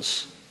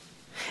mountains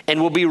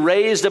and will be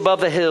raised above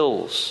the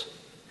hills,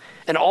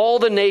 and all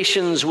the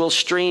nations will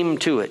stream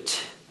to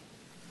it.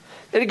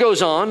 And it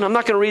goes on. I'm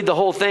not going to read the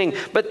whole thing,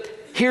 but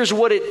here's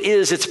what it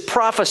is. It's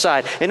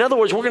prophesied. In other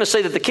words, we're going to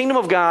say that the kingdom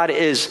of God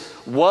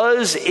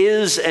was,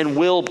 is, and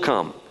will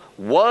come.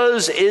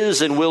 Was,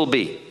 is, and will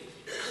be.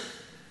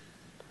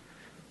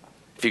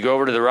 If you go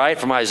over to the right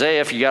from Isaiah,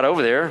 if you got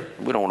over there,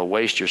 we don't want to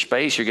waste your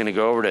space. You're going to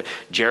go over to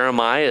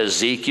Jeremiah,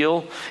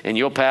 Ezekiel, and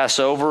you'll pass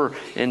over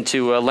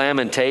into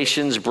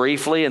Lamentations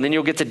briefly, and then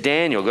you'll get to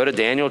Daniel. Go to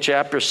Daniel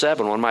chapter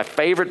 7, one of my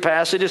favorite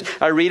passages.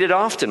 I read it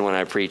often when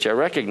I preach. I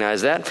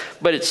recognize that,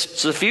 but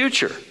it's the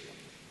future.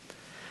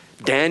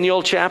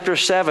 Daniel chapter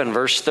 7,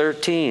 verses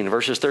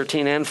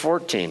 13 and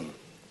 14.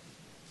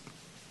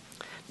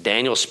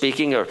 Daniel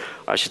speaking, or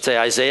I should say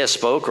Isaiah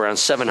spoke around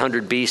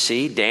 700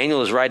 BC.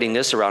 Daniel is writing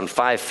this around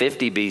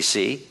 550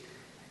 BC.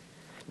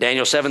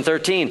 Daniel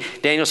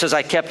 7:13. Daniel says,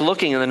 I kept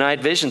looking in the night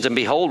visions, and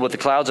behold, with the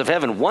clouds of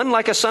heaven, one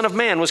like a son of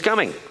man was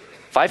coming.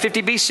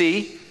 550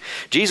 BC.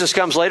 Jesus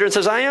comes later and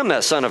says, I am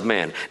that son of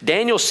man.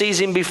 Daniel sees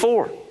him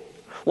before.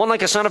 One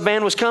like a son of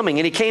man was coming,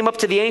 and he came up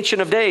to the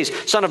Ancient of Days.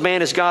 Son of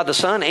man is God the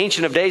Son.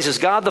 Ancient of Days is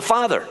God the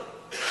Father.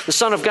 The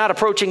Son of God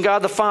approaching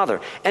God the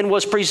Father, and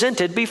was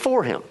presented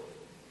before him.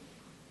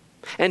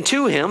 And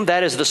to him,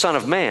 that is the Son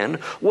of Man,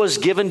 was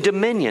given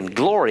dominion,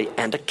 glory,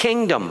 and a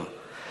kingdom,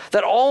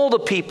 that all the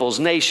peoples,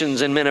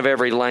 nations, and men of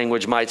every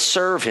language might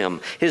serve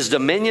him. His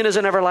dominion is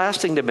an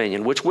everlasting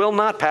dominion, which will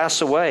not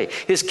pass away.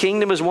 His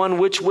kingdom is one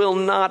which will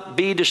not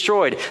be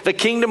destroyed. The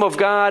kingdom of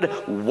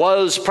God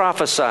was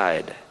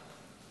prophesied.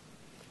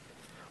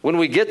 When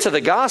we get to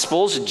the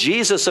Gospels,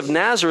 Jesus of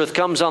Nazareth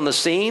comes on the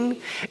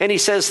scene, and he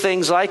says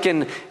things like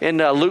in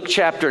Luke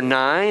chapter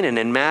 9 and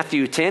in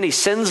Matthew 10, he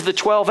sends the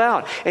 12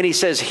 out, and he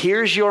says,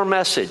 here's your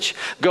message.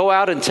 Go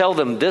out and tell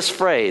them this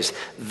phrase,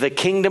 the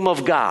kingdom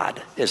of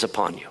God is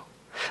upon you.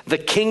 The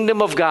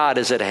kingdom of God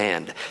is at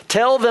hand.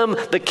 Tell them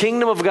the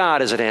kingdom of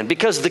God is at hand,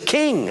 because the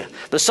king,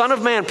 the Son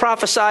of Man,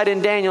 prophesied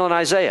in Daniel and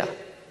Isaiah.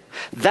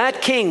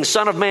 That king,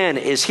 Son of Man,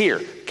 is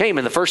here, came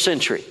in the first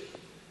century.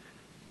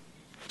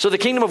 So the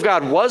kingdom of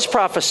God was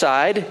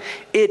prophesied.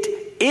 It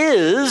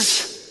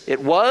is.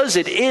 And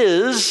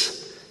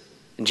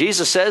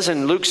Jesus says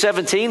in Luke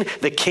 17,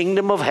 the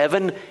kingdom of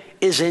heaven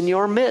is in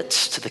your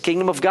midst. The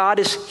kingdom of God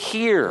is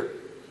here.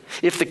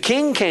 If the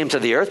king came to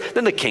the earth,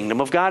 then the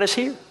kingdom of God is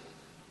here.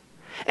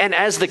 And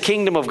as the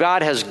kingdom of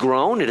God has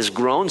grown, it has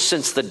grown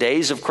since the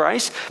days of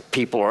Christ.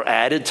 People are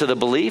added to the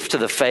belief, to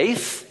the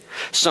faith.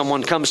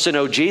 Someone comes to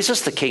know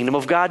Jesus, the kingdom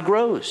of God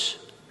grows.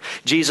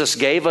 Jesus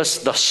gave us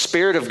the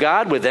Spirit of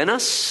God within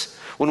us.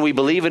 When we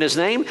believe in his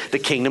name, the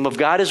kingdom of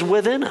God is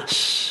within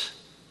us.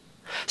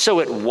 So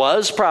it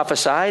was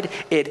prophesied,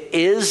 it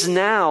is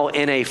now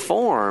in a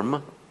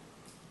form,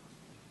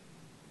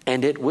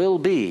 and it will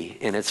be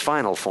in its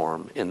final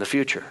form in the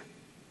future.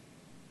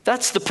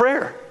 That's the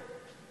prayer.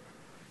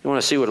 You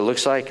want to see what it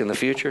looks like in the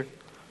future?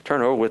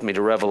 Turn over with me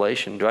to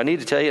Revelation. Do I need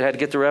to tell you how to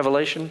get to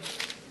Revelation?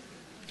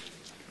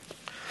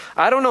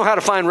 I don't know how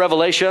to find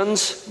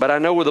Revelations, but I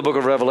know where the book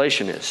of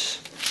Revelation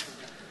is.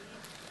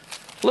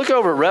 Look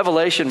over at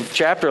Revelation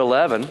chapter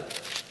 11.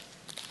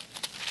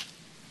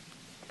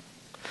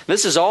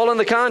 This is all in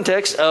the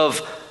context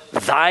of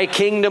thy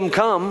kingdom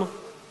come.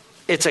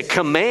 It's a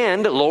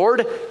command.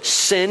 Lord,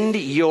 send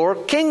your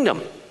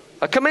kingdom.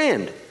 A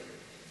command.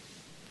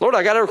 Lord,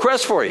 I got a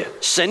request for you.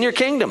 Send your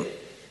kingdom.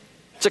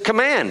 It's a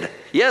command.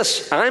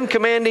 Yes, I'm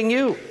commanding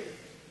you.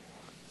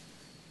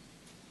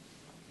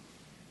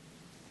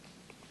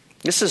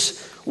 This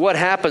is what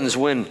happens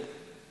when,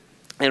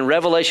 in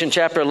Revelation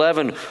chapter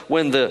 11,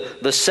 when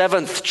the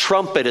seventh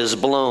trumpet is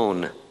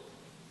blown.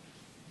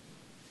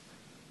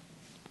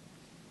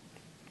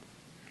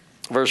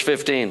 Verse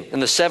 15,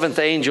 and the seventh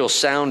angel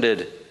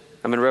sounded.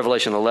 I'm in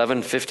Revelation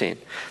 11:15.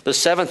 The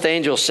seventh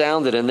angel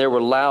sounded, and there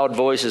were loud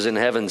voices in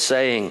heaven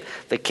saying,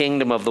 the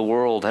kingdom of the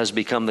world has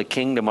become the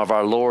kingdom of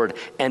our Lord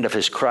and of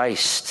his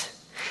Christ,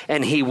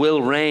 and he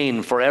will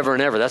reign forever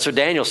and ever. That's what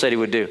Daniel said he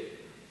would do.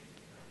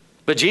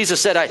 But Jesus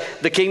said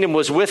the kingdom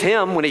was with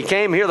him when he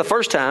came here the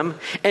first time.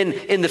 And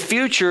in the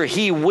future,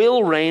 he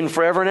will reign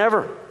forever and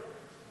ever.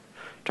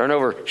 Turn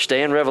over,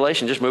 stay in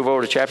Revelation. Just move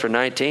over to chapter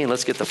 19.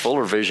 Let's get the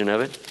fuller version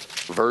of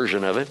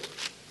it.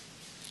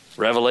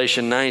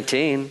 Revelation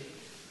 19.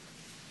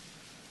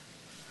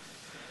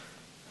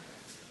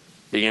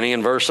 Beginning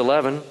in verse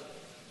 11.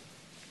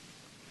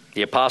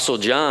 The Apostle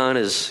John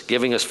is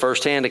giving us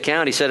firsthand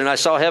account. He said, and I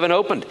saw heaven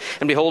opened,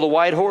 and behold, a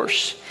white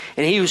horse.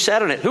 And he who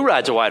sat on it, who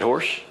rides a white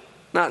horse?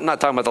 Not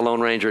talking about the Lone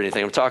Ranger or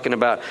anything. I'm talking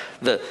about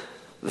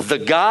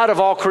the God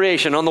of all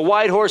creation. On the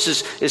white horse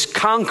is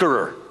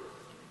Conqueror.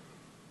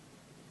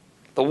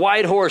 The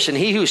white horse, and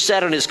he who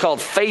sat on it is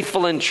called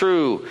Faithful and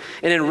True.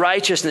 And in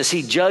righteousness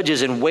he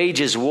judges and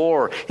wages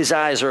war. His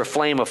eyes are a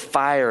flame of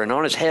fire, and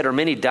on his head are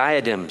many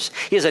diadems.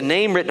 He has a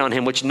name written on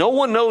him which no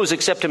one knows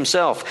except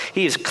himself.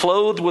 He is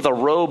clothed with a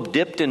robe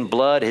dipped in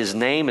blood. His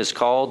name is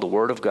called the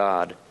Word of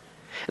God.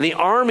 And the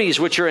armies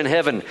which are in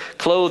heaven,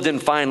 clothed in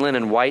fine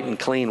linen, white and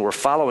clean, were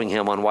following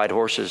him on white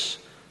horses.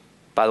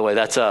 By the way,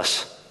 that's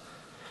us.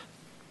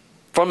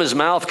 From his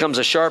mouth comes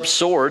a sharp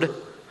sword,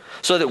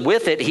 so that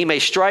with it he may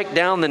strike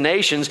down the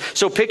nations.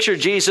 So picture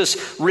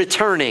Jesus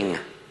returning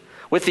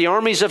with the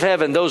armies of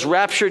heaven,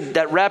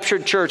 that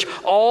raptured church,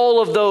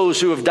 all of those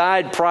who have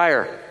died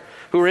prior,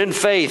 who are in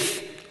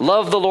faith,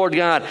 love the Lord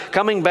God,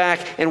 coming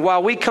back. And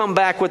while we come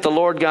back with the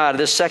Lord God,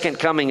 this second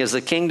coming as the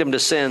kingdom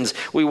descends,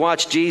 we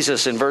watch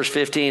Jesus in verse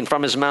 15.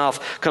 From his mouth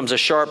comes a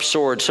sharp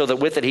sword, so that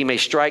with it he may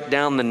strike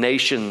down the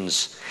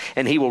nations,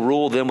 and he will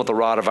rule them with a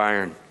rod of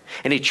iron.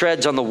 And he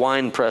treads on the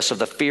winepress of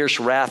the fierce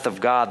wrath of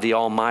God the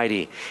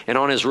Almighty. And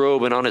on his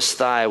robe and on his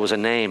thigh was a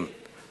name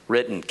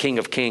written, King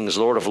of Kings,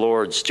 Lord of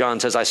Lords. John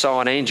says, I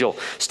saw an angel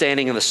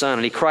standing in the sun,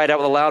 and he cried out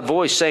with a loud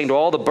voice, saying to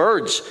all the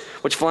birds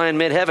which fly in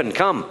mid-heaven,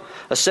 come,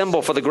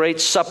 assemble for the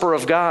great supper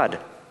of God.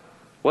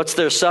 What's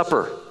their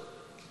supper?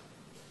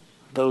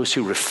 Those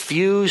who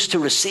refuse to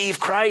receive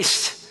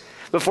Christ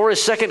before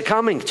his second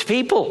coming. It's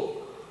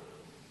people.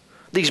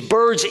 These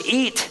birds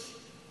eat.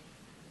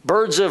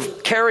 Birds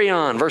of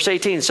carrion, verse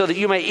 18, so that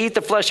you may eat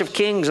the flesh of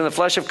kings and the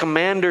flesh of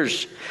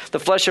commanders, the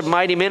flesh of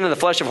mighty men and the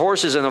flesh of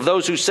horses and of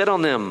those who sit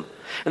on them,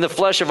 and the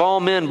flesh of all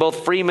men,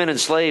 both free men and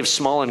slaves,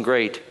 small and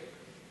great.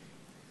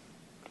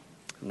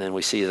 And then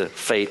we see the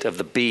fate of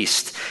the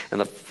beast and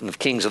the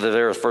kings of the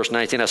earth. Verse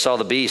 19, I saw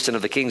the beast and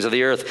of the kings of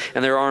the earth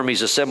and their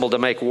armies assembled to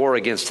make war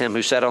against him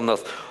who sat on the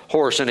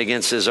horse and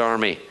against his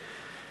army.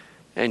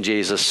 And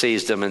Jesus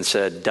seized him and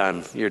said,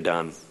 done, you're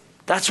done.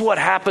 That's what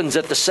happens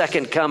at the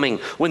second coming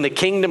when the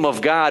kingdom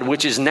of God,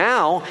 which is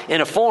now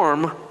in a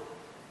form,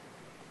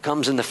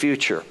 comes in the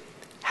future.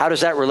 How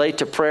does that relate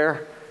to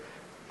prayer?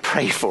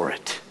 Pray for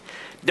it.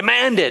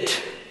 Demand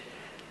it.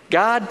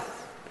 God,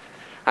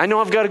 I know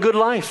I've got a good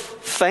life.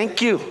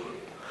 Thank you.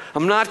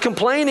 I'm not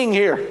complaining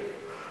here.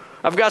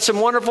 I've got some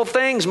wonderful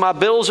things. My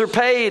bills are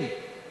paid.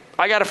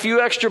 I got a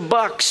few extra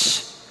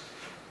bucks.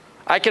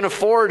 I can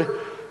afford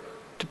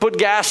to put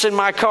gas in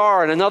my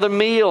car and another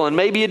meal and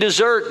maybe a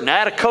dessert and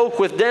add a Coke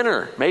with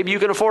dinner. Maybe you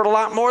can afford a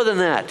lot more than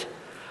that.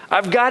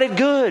 I've got it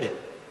good.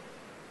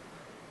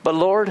 But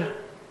Lord,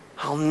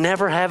 I'll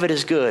never have it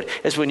as good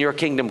as when your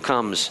kingdom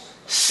comes.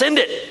 Send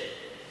it.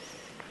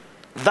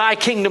 Thy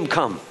kingdom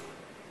come.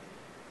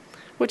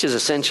 Which is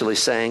essentially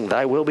saying,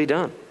 thy will be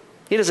done.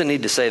 He doesn't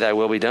need to say thy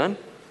will be done,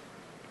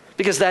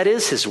 because that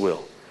is his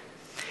will.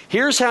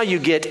 Here's how you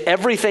get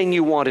everything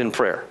you want in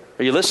prayer.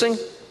 Are you listening?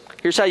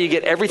 Here's how you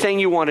get everything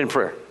you want in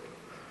prayer.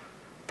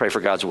 Pray for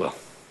God's will.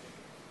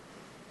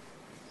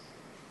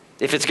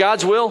 If it's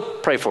God's will,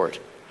 pray for it.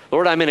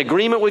 Lord, I'm in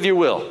agreement with your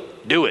will.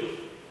 Do it.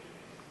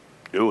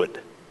 Do it.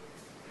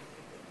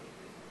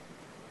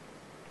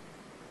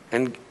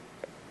 And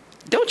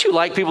don't you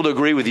like people to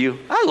agree with you?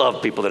 I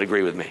love people that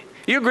agree with me.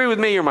 You agree with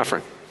me, you're my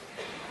friend.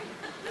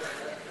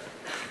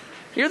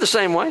 You're the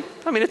same way.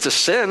 I mean, it's a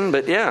sin,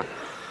 but yeah.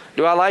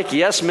 Do I like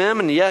yes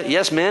men and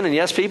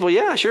yes people?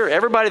 Yeah, sure.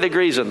 Everybody that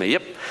agrees with me.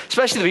 Yep.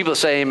 Especially the people that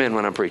say amen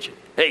when I'm preaching.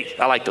 Hey,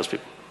 I like those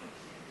people.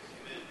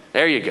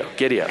 There you go.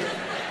 Giddy up.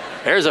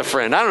 There's a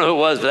friend. I don't know who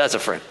it was, but that's a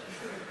friend.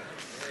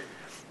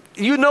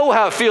 You know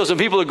how it feels when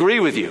people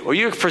agree with you, or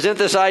you present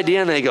this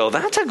idea and they go,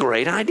 that's a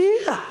great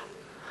idea.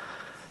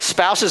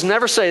 Spouses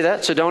never say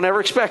that, so don't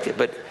ever expect it.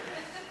 But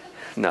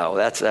no,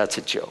 that's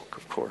a joke,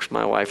 of course.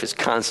 My wife is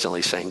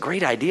constantly saying,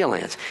 great idea,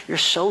 Lance. You're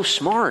so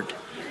smart.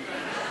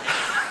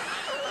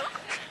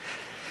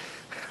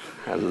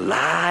 I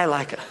lie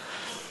like a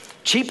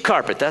cheap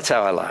carpet. That's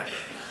how I lie.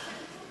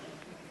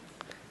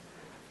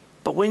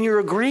 But when you're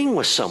agreeing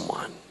with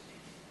someone,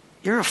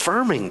 you're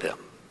affirming them.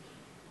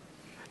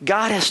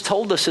 God has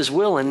told us his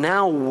will, and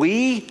now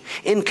we,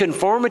 in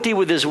conformity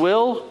with his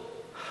will,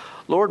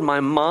 Lord, my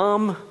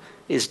mom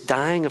is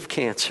dying of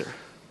cancer.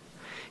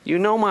 You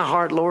know my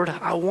heart, Lord.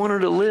 I want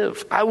her to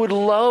live. I would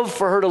love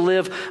for her to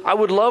live. I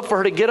would love for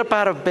her to get up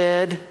out of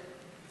bed.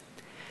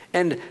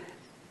 And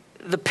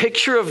the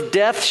picture of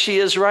death she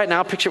is right now,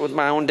 I'll picture it with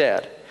my own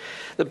dad.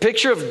 The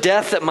picture of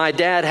death that my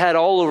dad had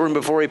all over him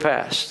before he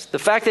passed. The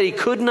fact that he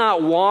could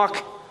not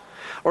walk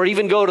or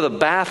even go to the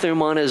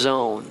bathroom on his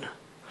own.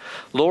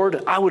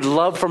 Lord, I would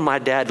love for my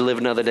dad to live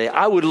another day.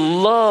 I would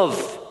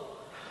love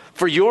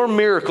for your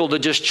miracle to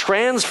just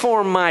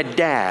transform my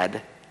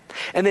dad.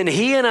 And then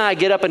he and I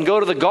get up and go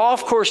to the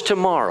golf course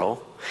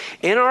tomorrow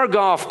in our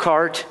golf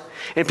cart.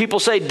 And people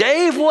say,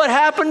 Dave, what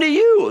happened to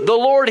you? The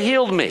Lord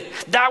healed me.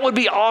 That would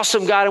be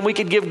awesome, God. And we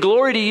could give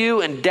glory to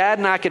you, and Dad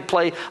and I could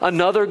play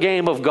another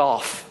game of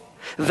golf.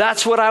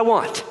 That's what I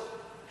want.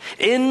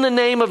 In the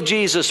name of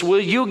Jesus, will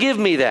you give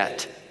me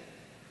that?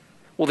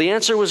 Well, the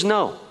answer was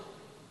no.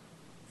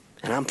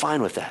 And I'm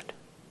fine with that.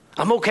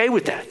 I'm okay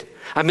with that.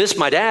 I miss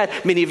my dad.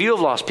 Many of you have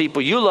lost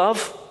people you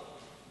love.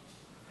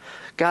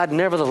 God,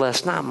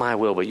 nevertheless, not my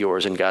will, but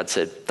yours. And God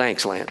said,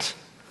 thanks, Lance.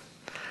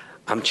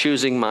 I'm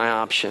choosing my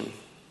option.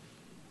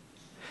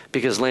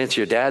 Because, Lance,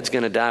 your dad's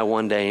going to die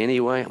one day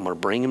anyway. I'm going to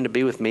bring him to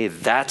be with me.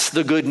 That's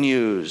the good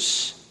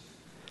news.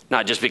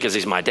 Not just because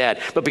he's my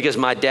dad, but because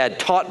my dad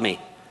taught me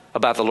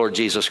about the Lord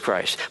Jesus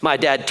Christ. My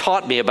dad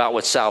taught me about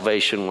what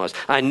salvation was.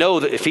 I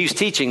know that if he's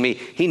teaching me,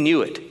 he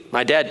knew it.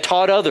 My dad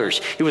taught others.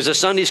 He was a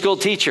Sunday school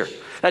teacher.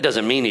 That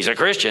doesn't mean he's a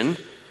Christian.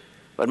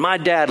 But my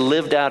dad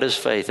lived out his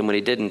faith. And when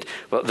he didn't,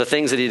 well, the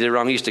things that he did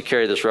wrong, he used to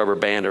carry this rubber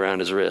band around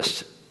his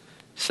wrist.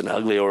 It's an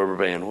ugly old rubber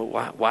band.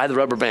 Well, why the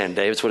rubber band,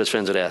 Dave? It's what his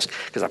friends would ask.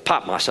 Because I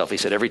pop myself, he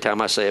said, every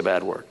time I say a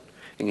bad word.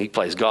 And he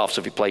plays golf, so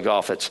if you play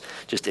golf, that's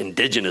just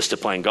indigenous to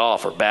playing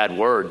golf, or bad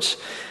words.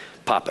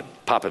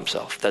 Pop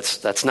himself.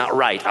 That's not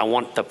right. I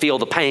want to feel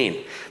the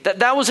pain.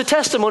 That was a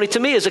testimony to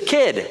me as a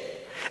kid.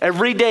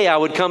 Every day I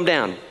would come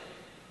down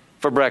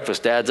for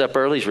breakfast. Dad's up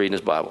early, he's reading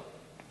his Bible.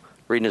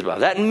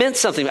 That meant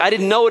something. I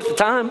didn't know it at the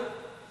time.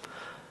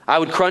 I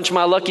would crunch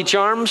my Lucky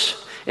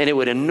Charms, and it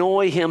would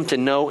annoy him to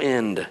no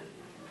end.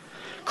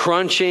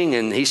 Crunching,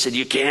 and he said,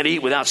 you can't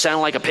eat without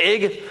sounding like a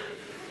pig.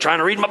 Trying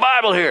to read my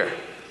Bible here.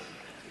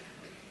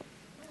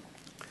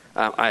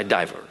 I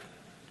divert.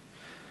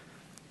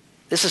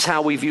 This is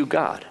how we view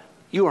God.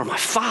 You are my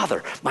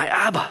Father, my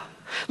Abba.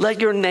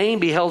 Let your name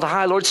be held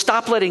high, Lord.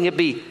 Stop letting it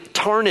be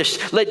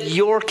tarnished. Let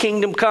your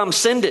kingdom come.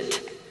 Send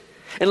it.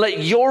 And let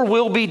your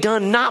will be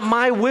done, not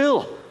my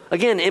will.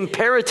 Again,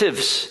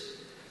 imperatives.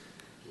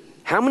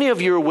 How many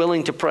of you are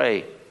willing to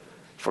pray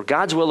for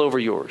God's will over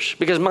yours?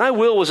 Because my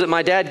will was that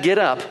my dad get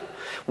up,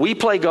 we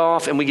play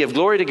golf, and we give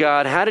glory to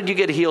God. How did you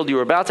get healed? You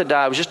were about to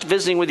die. I was just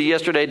visiting with you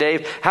yesterday,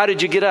 Dave. How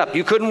did you get up?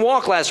 You couldn't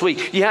walk last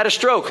week. You had a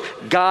stroke.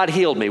 God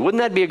healed me.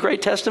 Wouldn't that be a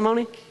great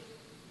testimony?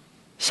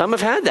 Some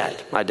have had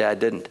that. My dad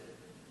didn't.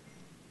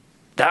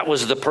 That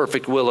was the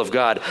perfect will of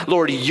God.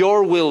 Lord,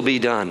 your will be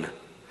done.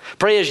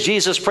 Pray as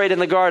Jesus prayed in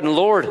the garden.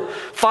 Lord,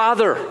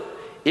 Father,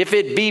 if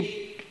it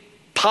be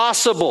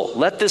possible,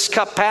 let this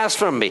cup pass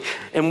from me.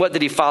 And what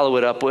did he follow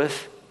it up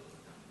with?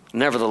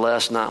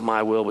 Nevertheless, not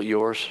my will, but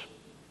yours.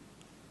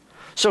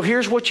 So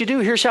here's what you do.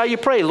 Here's how you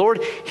pray.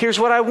 Lord, here's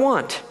what I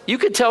want. You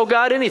could tell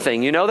God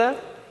anything. You know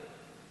that?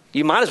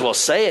 You might as well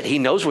say it. He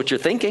knows what you're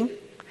thinking.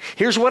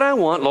 Here's what I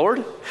want,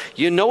 Lord.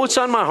 You know what's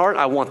on my heart.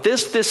 I want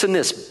this, this, and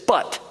this.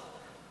 But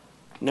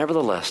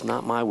nevertheless,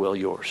 not my will,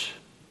 yours.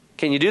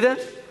 Can you do that?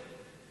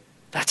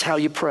 That's how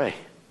you pray.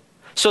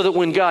 So that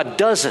when God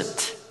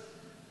doesn't,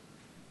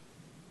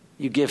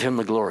 you give him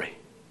the glory.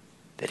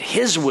 That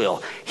his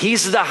will,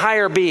 he's the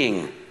higher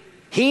being.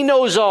 He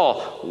knows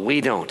all.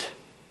 We don't.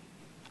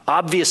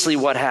 Obviously,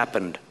 what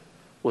happened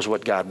was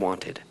what God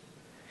wanted.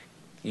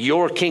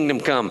 Your kingdom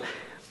come.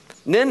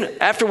 And then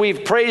after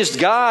we've praised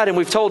God and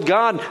we've told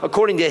God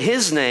according to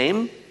his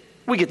name,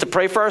 we get to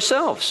pray for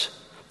ourselves.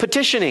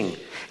 Petitioning.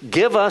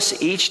 Give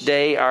us each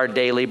day our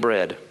daily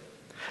bread.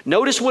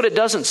 Notice what it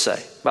doesn't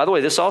say. By the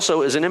way, this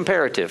also is an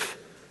imperative.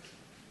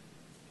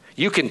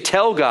 You can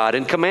tell God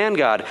and command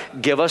God,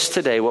 give us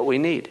today what we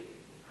need.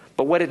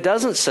 But what it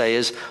doesn't say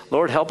is,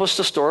 Lord, help us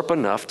to store up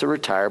enough to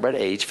retire by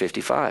age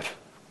 55.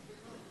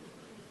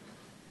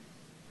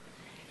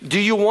 Do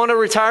you want to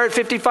retire at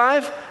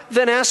 55?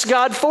 Then ask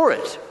God for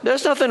it.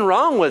 There's nothing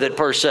wrong with it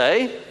per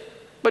se,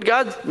 but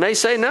God may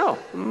say no.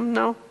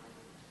 No.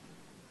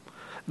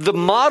 The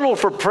model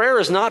for prayer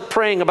is not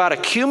praying about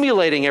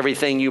accumulating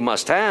everything you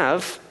must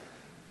have.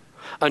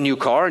 A new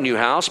car, a new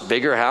house,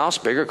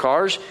 bigger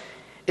cars.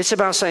 It's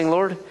about saying,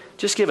 Lord,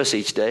 just give us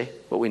each day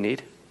what we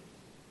need.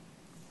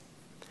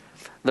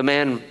 The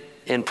man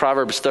in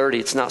Proverbs 30,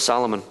 it's not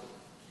Solomon.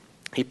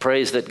 He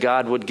prays that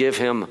God would give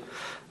him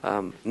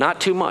not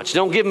too much.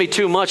 Don't give me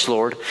too much,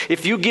 Lord.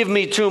 If you give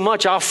me too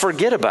much, I'll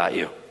forget about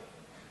you.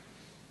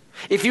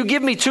 If you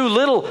give me too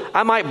little,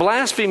 I might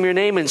blaspheme your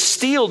name and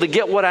steal to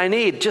get what I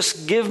need.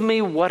 Just give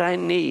me what I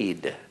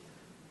need.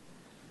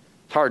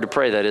 It's hard to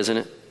pray that, isn't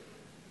it?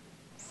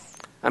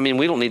 I mean,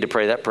 we don't need to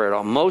pray that prayer at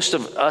all. Most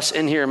of us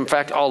in here, in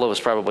fact, all of us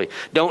probably,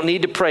 don't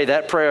need to pray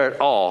that prayer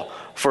at all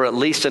for at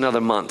least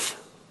another month.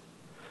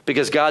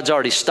 Because God's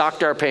already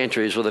stocked our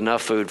pantries with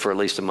enough food for at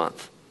least a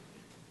month.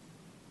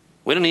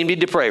 We don't even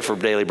need to pray for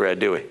daily bread,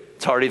 do we?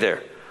 It's already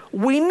there.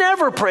 We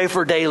never pray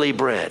for daily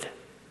bread.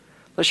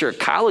 Unless you're a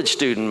college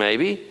student,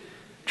 maybe,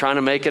 trying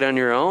to make it on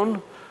your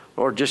own.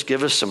 Or just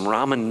give us some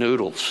ramen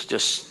noodles,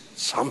 just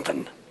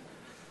something.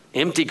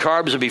 Empty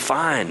carbs would be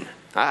fine.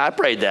 I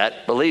prayed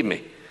that, believe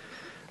me.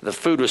 The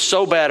food was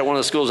so bad at one of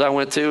the schools I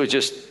went to, it's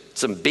just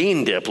some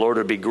bean dip, Lord,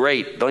 it would be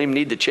great. Don't even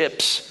need the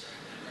chips.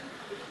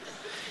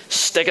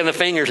 Sticking the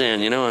fingers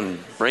in, and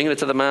bringing it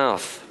to the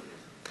mouth.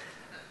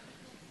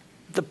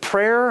 The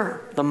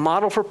prayer, the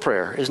model for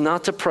prayer is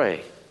not to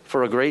pray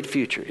for a great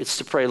future. It's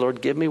to pray,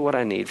 Lord, give me what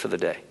I need for the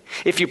day.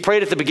 If you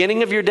prayed at the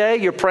beginning of your day,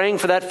 you're praying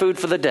for that food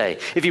for the day.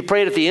 If you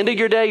prayed at the end of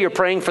your day, you're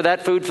praying for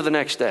that food for the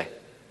next day.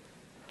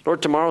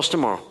 Lord, tomorrow's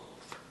tomorrow.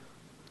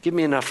 Give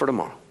me enough for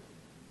tomorrow.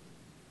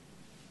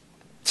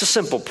 It's a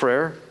simple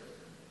prayer.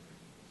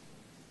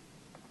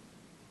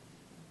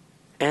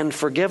 And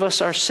forgive us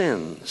our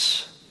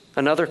sins.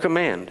 Another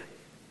command.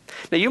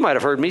 Now, you might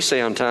have heard me say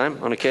on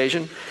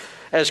occasion,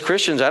 as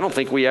Christians, I don't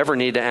think we ever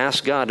need to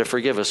ask God to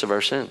forgive us of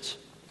our sins.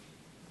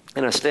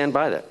 And I stand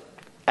by that.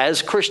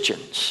 As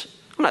Christians,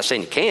 I'm not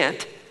saying you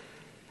can't.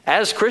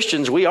 As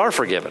Christians, we are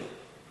forgiven.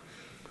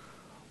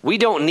 We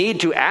don't need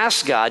to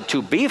ask God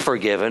to be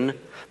forgiven.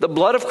 The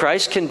blood of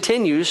Christ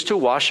continues to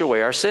wash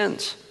away our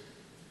sins.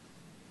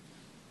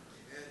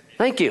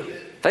 Thank you.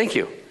 Thank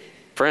you,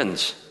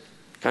 friends,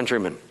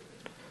 countrymen.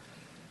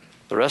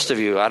 The rest of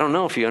you, I don't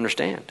know if you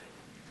understand.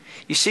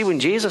 You see,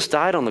 when Jesus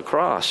died on the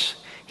cross,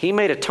 he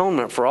made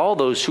atonement for all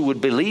those who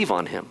would believe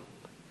on him.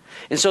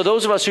 And so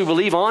those of us who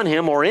believe on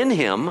him or in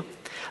him,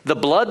 the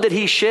blood that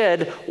he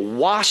shed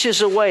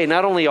washes away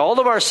not only all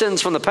of our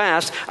sins from the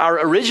past,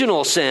 our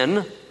original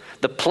sin,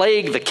 the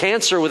plague, the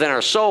cancer within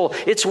our soul,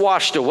 it's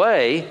washed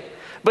away,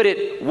 but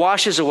it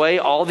washes away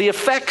all the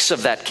effects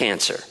of that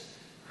cancer.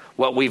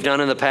 What we've done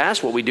in the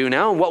past, what we do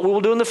now, and what we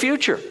will do in the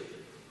future.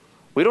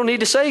 We don't need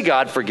to say,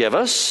 God, forgive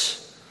us.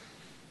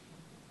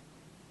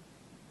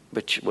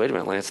 But wait a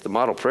minute, Lance, the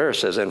model prayer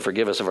says, and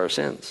forgive us of our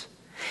sins.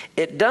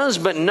 It does,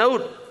 but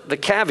note the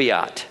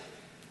caveat.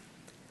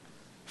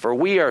 For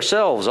we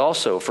ourselves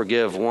also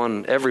forgive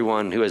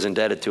everyone who is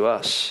indebted to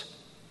us.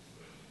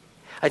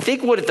 I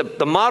think what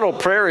the model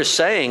prayer is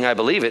saying, I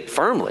believe it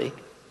firmly,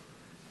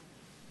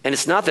 and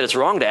it's not that it's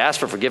wrong to ask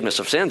for forgiveness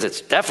of sins.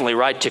 It's definitely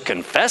right to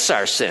confess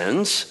our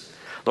sins.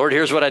 Lord,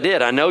 here's what I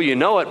did. I know you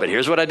know it, but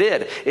here's what I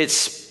did.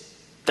 It's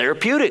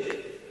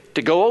therapeutic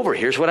to go over.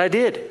 Here's what I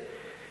did.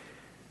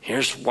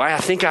 Here's why I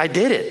think I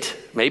did it.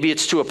 Maybe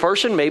it's to a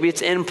person, maybe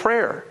it's in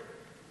prayer.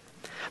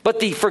 But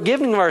the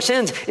forgiving of our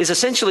sins is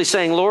essentially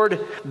saying, Lord,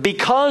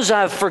 because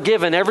I've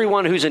forgiven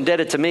everyone who's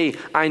indebted to me,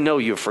 I know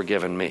you've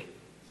forgiven me.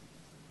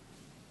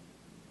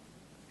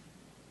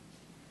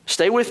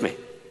 Stay with me.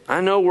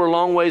 I know we're a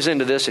long ways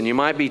into this and you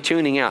might be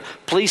tuning out.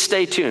 Please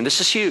stay tuned.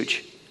 This is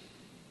huge.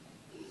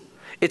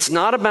 It's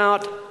not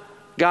about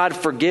God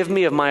forgive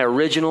me of my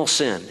original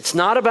sin. It's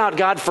not about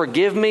God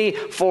forgive me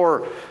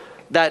for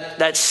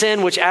that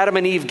sin which Adam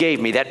and Eve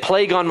gave me, that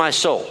plague on my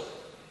soul.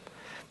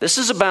 This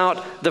is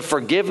about the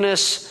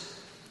forgiveness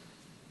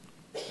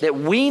that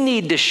we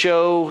need to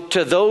show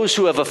to those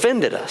who have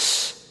offended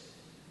us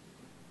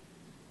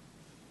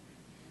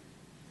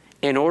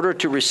in order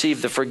to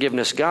receive the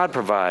forgiveness God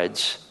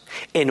provides,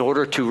 in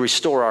order to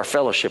restore our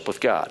fellowship with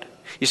God.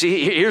 You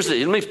see,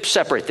 let me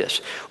separate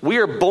this. We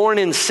are born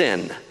in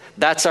sin.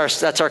 That's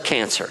our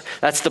cancer.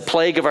 That's the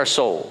plague of our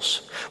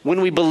souls.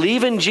 When we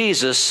believe in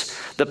Jesus,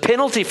 the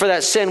penalty for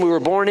that sin we were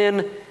born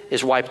in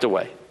is wiped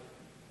away.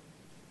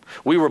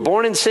 We were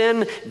born in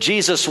sin.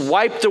 Jesus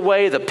wiped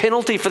away the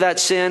penalty for that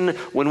sin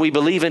when we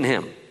believe in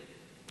him.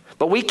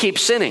 But we keep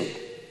sinning.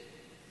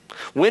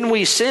 When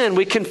we sin,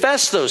 we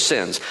confess those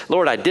sins.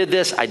 Lord, I did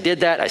this, I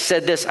did that, I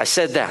said this, I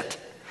said that.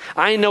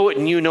 I know it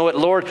and you know it.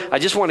 Lord, I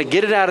just want to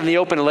get it out in the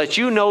open and let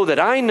you know that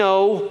I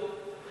know,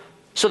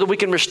 so that we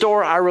can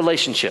restore our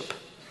relationship.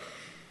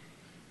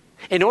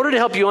 In order to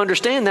help you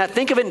understand that,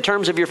 think of it in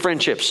terms of your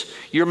friendships,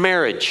 your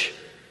marriage.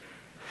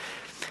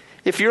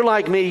 If you're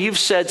like me, you've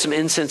said some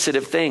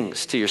insensitive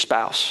things to your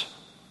spouse.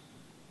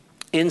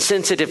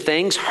 Insensitive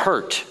things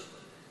hurt.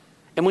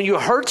 And when you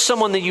hurt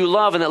someone that you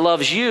love and that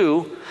loves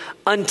you,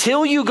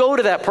 until you go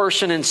to that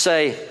person and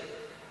say,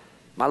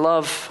 my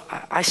love,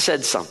 I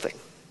said something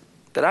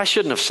that I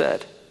shouldn't have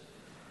said.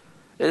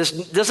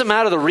 It doesn't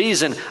matter the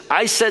reason.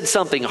 I said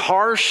something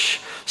harsh,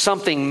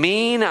 something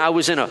mean. I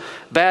was in a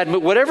bad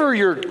mood. Whatever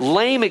your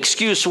lame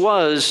excuse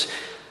was,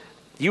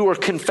 you were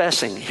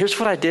confessing. Here's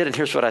what I did and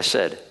here's what I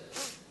said.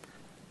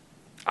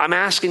 I'm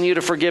asking you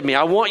to forgive me.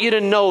 I want you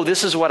to know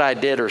this is what I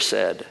did or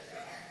said.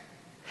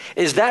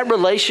 Is that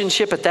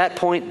relationship at that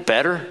point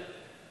better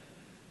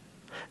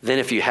than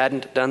if you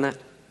hadn't done that?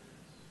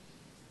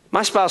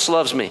 My spouse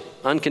loves me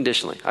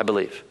unconditionally, I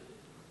believe.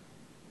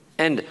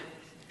 And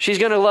she's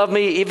going to love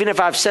me even if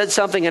I've said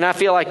something and I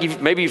feel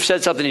like maybe you've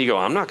said something and you go,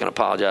 I'm not going to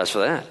apologize for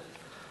that.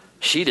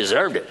 She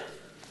deserved it.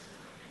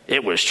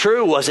 It was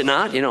true, was it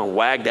not?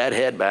 Wag that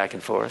head back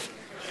and forth.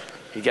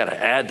 You got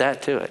to add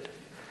that to it.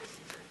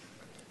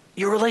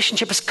 Your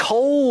relationship is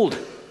cold.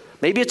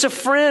 Maybe it's a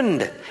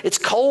friend. It's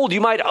cold.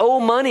 You might owe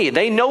money.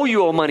 They know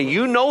you owe money.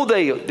 You know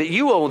that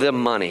you owe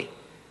them money.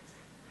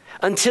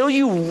 Until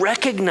you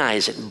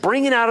recognize it,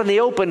 bring it out in the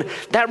open,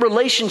 that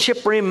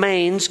relationship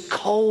remains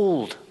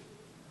cold.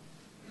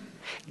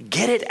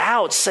 Get it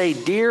out. Say,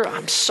 dear,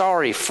 I'm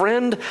sorry.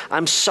 Friend,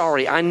 I'm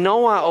sorry. I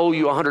know I owe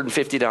you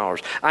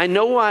 $150. I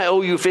know I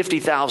owe you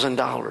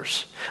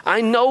 $50,000.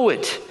 I know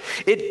it.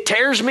 It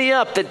tears me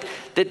up that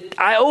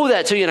I owe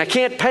that to you and I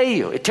can't pay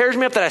you. It tears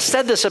me up that I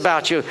said this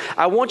about you.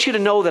 I want you to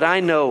know that I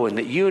know and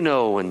that you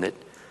know and that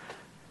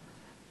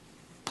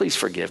please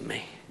forgive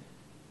me.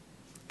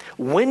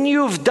 When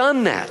you've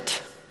done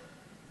that,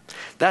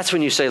 that's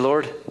when you say,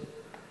 Lord,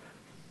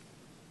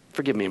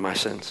 forgive me my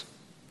sins.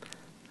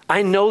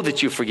 I know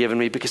that you've forgiven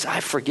me because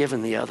I've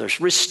forgiven the others.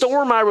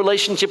 Restore my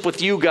relationship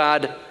with you,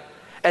 God,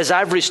 as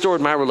I've restored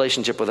my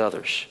relationship with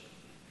others.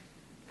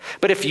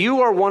 But if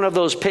you are one of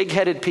those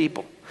pig-headed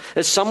people,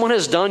 that someone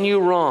has done you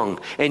wrong,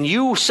 and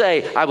you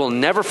say, I will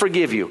never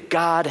forgive you,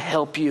 God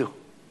help you.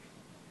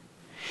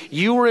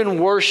 You are in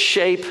worse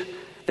shape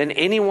than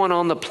anyone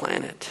on the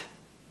planet,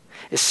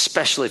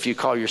 especially if you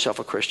call yourself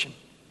a Christian.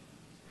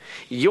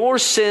 Your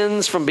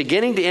sins from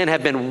beginning to end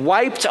have been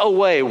wiped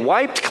away,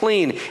 wiped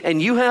clean,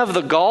 and you have the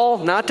gall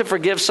not to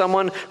forgive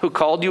someone who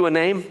called you a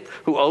name,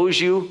 who owes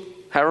you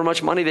however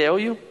much money they owe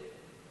you?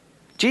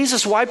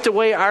 Jesus wiped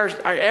away our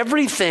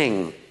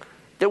everything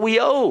that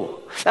we owe.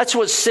 That's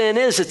what sin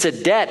is. It's a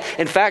debt.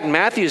 In fact,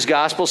 Matthew's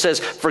gospel says,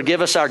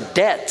 forgive us our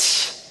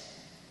debts.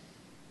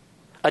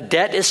 A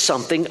debt is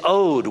something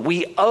owed.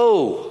 We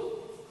owe.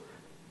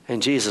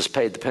 And Jesus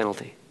paid the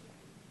penalty.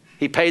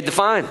 He paid the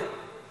fine.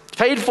 It's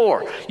paid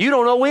for. You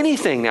don't owe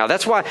anything now.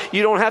 That's why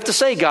you don't have to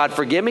say, God,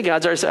 forgive me.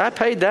 God's already said, I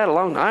paid that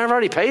alone. I've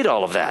already paid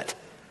all of that.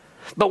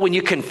 But when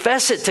you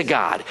confess it to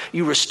God,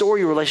 you restore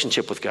your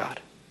relationship with God.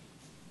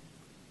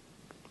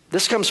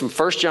 This comes from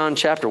 1 John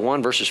chapter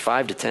 1, verses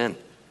 5 to 10.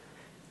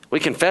 We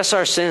confess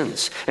our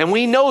sins. And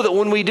we know that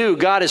when we do,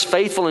 God is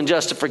faithful and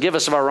just to forgive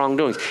us of our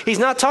wrongdoings. He's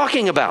not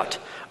talking about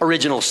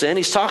original sin.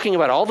 He's talking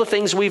about all the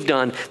things we've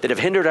done that have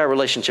hindered our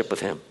relationship with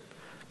him.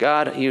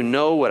 God, you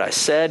know what I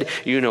said.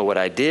 You know what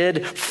I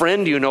did.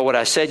 Friend, you know what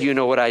I said. You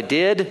know what I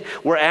did.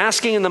 We're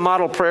asking in the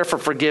model prayer for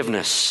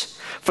forgiveness,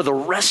 for the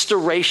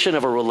restoration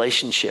of a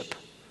relationship,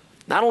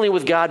 not only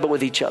with God, but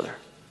with each other.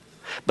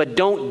 But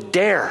don't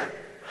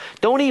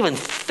even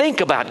think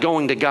about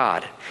going to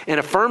God and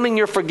affirming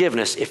your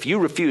forgiveness if you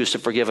refuse to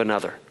forgive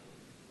another.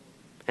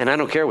 And I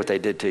don't care what they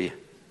did to you.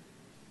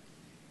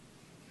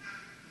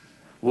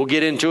 We'll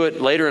get into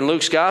it later in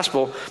Luke's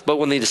gospel, but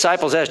when the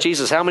disciples asked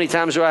Jesus, how many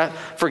times do I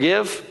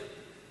forgive?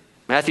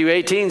 Matthew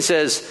 18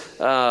 says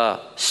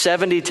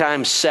 70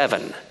 times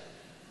 7.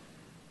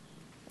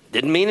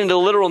 Didn't mean in the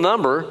literal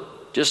number,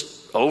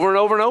 just over and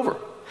over and over.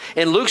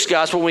 In Luke's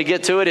gospel, when we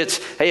get to it, it's,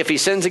 hey, if he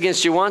sins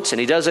against you once and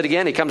he does it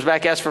again, he comes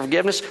back, asks for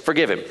forgiveness,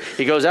 forgive him.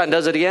 He goes out and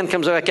does it again,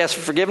 comes back, asks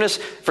for forgiveness,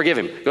 forgive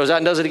him. Goes out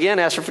and does it again,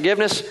 asks for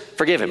forgiveness,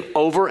 forgive him.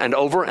 Over and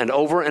over and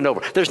over and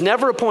over. There's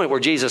never a point where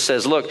Jesus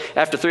says, look,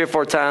 after 3 or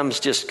 4 times,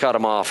 just cut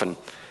him off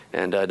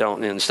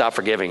and stop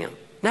forgiving him.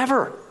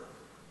 Never.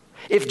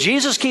 If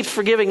Jesus keeps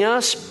forgiving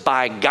us,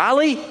 by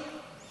golly,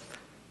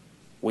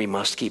 we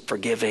must keep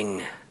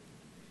forgiving.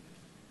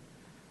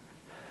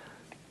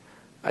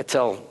 I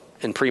tell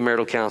in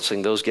premarital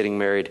counseling, those getting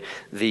married,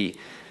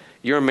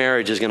 your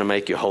marriage is going to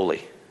make you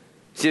holy.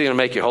 It's either going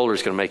to make you holy or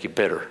it's going to make you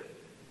bitter.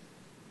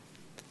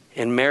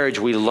 In marriage,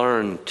 we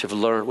learn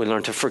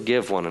to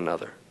forgive one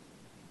another.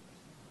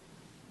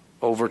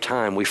 Over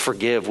time, we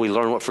forgive. We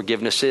learn what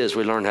forgiveness is.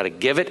 We learn how to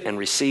give it and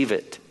receive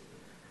it.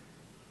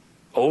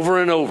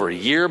 Over and over,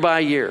 year by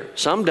year.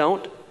 Some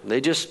don't.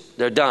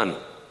 They're done.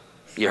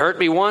 You hurt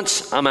me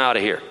once, I'm out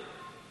of here.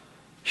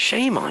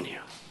 Shame on you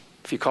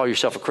if you call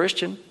yourself a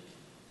Christian.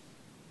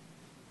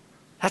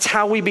 That's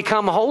how we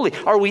become holy.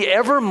 Are we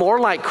ever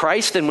more like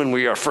Christ than when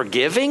we are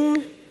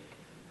forgiving?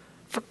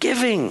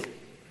 Forgiving.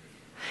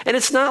 And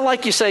it's not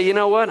like you say, you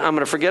know what, I'm going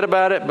to forget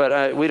about it, but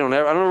I don't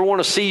ever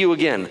want to see you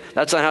again.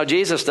 That's not how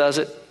Jesus does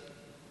it.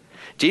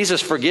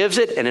 Jesus forgives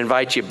it and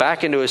invites you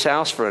back into his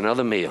house for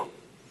another meal.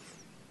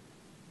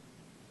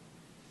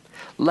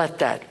 Let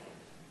that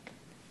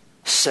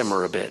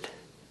simmer a bit.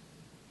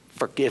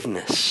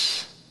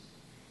 Forgiveness.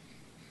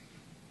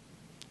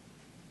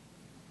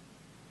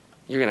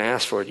 You're going to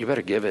ask for it. You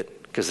better give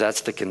it, because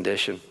that's the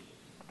condition.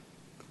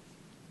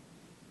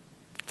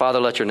 Father,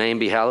 let your name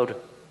be hallowed,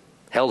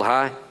 held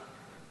high.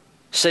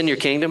 Send your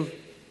kingdom.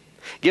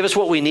 Give us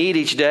what we need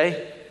each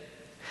day.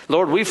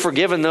 Lord, we've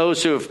forgiven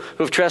those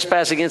who've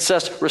trespassed against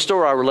us.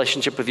 Restore our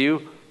relationship with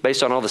you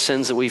based on all the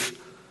sins that we've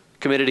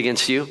committed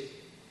against you,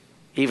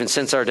 even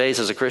since our days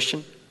as a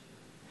Christian.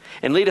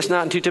 And lead us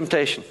not into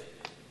temptation.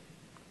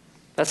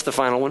 That's the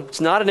final one.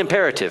 It's not an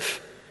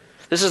imperative.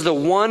 This is the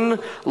one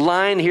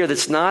line here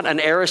that's not an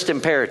aorist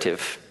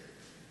imperative.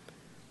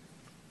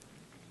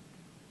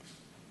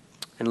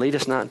 And lead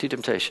us not into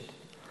temptation,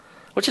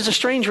 which is a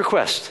strange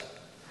request.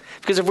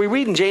 Because if we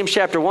read in James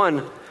chapter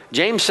 1,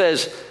 James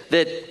says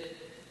that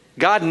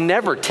God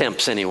never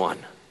tempts anyone.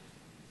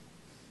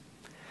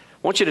 I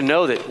want you to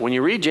know that when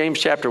you read James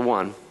chapter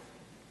 1,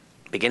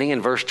 beginning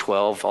in verse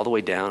 12, all the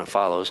way down, it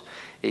follows,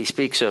 he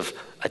speaks of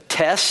a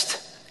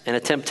test and a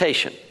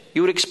temptation.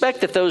 You would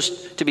expect that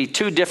those to be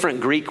two different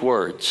Greek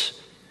words,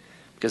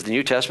 because the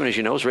New Testament, as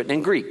you know, is written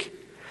in Greek.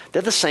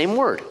 They're the same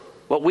word.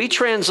 What we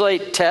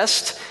translate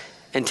test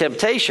and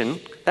temptation,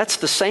 that's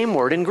the same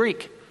word in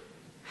Greek.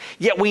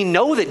 Yet we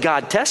know that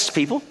God tests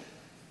people.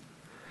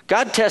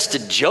 God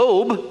tested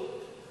Job,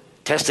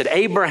 tested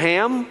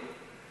Abraham.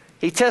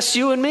 He tests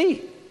you and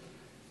me.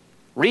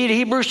 Read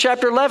Hebrews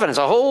chapter 11. It's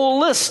a whole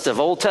list of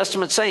Old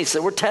Testament saints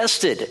that were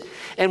tested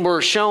and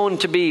were shown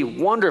to be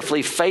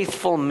wonderfully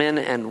faithful men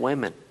and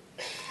women.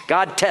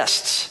 God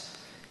tests.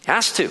 He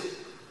has to.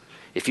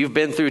 If you've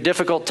been through a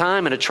difficult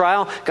time and a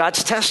trial,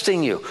 God's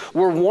testing you.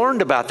 We're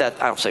warned about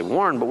that. I don't say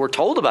warned, but we're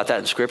told about that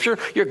in Scripture.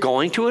 You're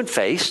going to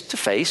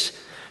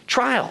face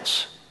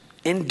trials.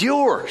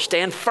 Endure.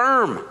 Stand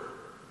firm.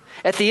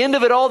 At the end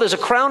of it all, there's a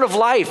crown of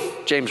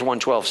life, James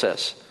 1:12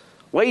 says,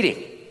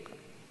 waiting.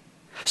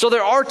 So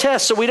there are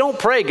tests. So we don't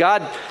pray,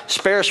 God,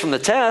 spare us from the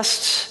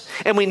tests.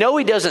 And we know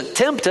he doesn't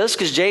tempt us,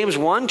 because James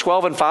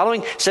 1:12 and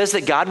following says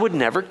that God would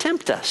never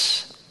tempt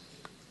us.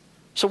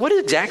 So what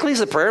exactly does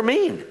the prayer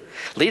mean?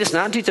 Lead us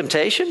not into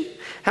temptation?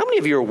 How many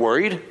of you are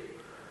worried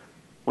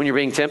when you're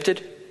being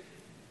tempted?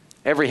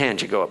 Every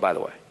hand should go up, by the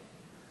way.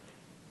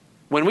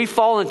 When we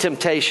fall in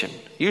temptation,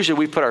 usually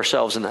we put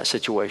ourselves in that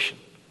situation.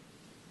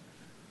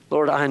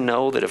 Lord, I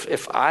know that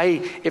if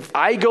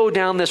I go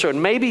down this road,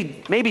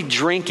 maybe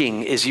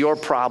drinking is your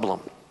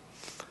problem.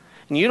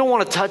 And you don't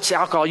want to touch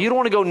alcohol. You don't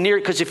want to go near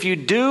it, because if you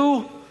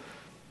do,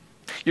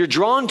 you're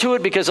drawn to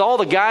it because all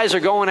the guys are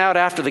going out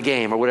after the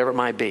game or whatever it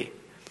might be.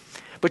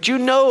 But you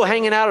know,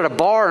 hanging out at a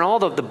bar and all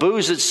the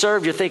booze that's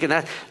served, you're thinking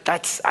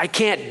I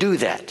can't do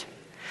that.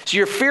 So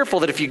you're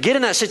fearful that if you get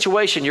in that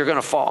situation, you're going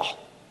to fall.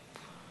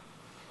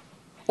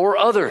 Or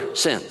other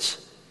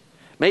sins.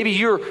 Maybe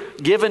you're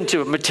given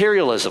to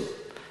materialism.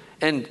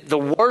 And the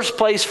worst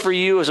place for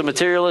you as a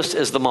materialist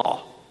is the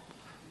mall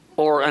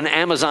or an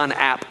Amazon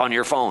app on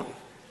your phone.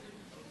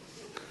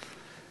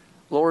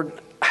 Lord,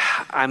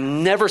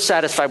 I'm never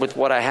satisfied with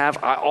what I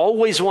have. I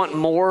always want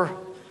more.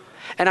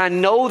 And I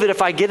know that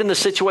if I get in the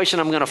situation,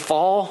 I'm going to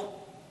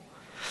fall.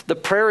 The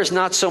prayer is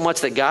not so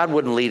much that God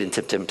wouldn't lead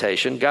into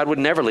temptation. God would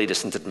never lead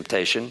us into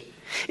temptation.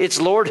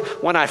 It's, Lord,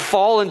 when I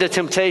fall into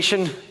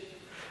temptation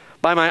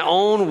by my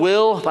own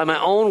will, by my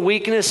own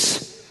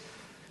weakness,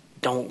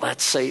 don't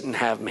let Satan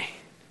have me.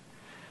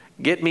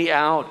 Get me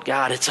out.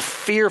 God, it's a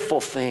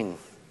fearful thing.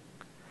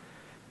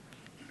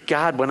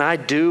 God, when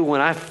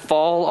I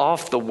fall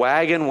off the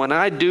wagon, when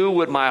I do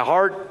what my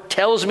heart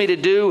tells me to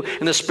do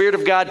and the Spirit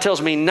of God tells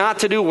me not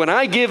to do, when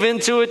I give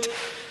into it,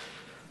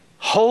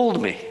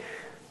 hold me.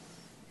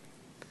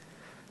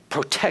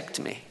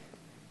 Protect me.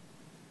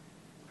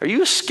 Are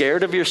you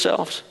scared of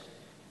yourselves?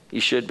 You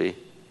should be.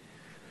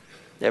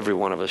 Every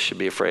one of us should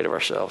be afraid of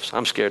ourselves.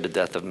 I'm scared to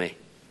death of me.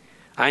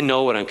 I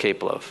know what I'm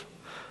capable of.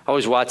 I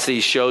always watch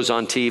these shows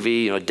on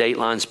TV,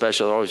 Dateline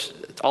special.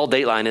 All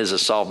Dateline is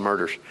solve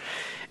murders.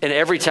 And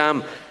every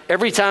time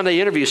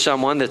they interview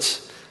someone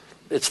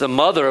it's the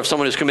mother of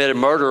someone who's committed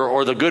murder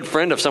or the good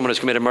friend of someone who's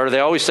committed murder, they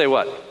always say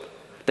what?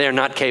 They are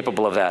not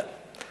capable of that.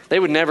 They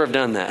would never have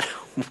done that.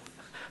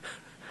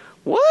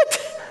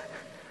 What?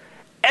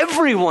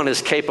 Everyone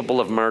is capable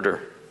of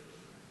murder.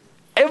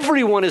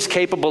 Everyone is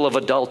capable of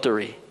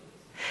adultery.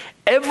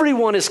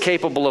 Everyone is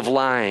capable of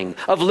lying,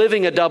 of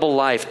living a double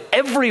life.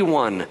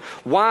 Everyone.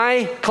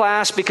 Why,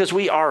 class? Because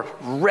we are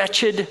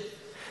wretched,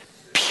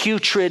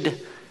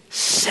 putrid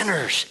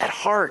sinners at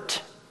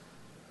heart.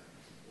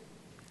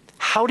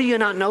 How do you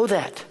not know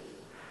that?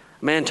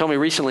 A man told me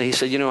recently, he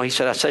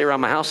said, I say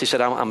around my house, he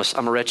said, I'm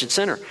a wretched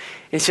sinner. And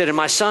he said, and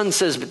my son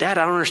says, but Dad,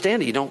 I don't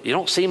understand it. You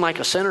don't seem like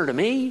a sinner to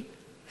me,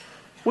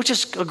 which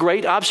is a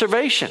great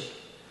observation.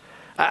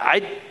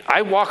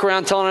 I walk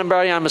around telling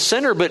everybody I'm a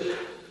sinner, but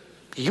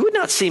you would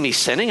not see me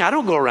sinning. I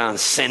don't go around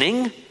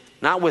sinning,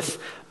 not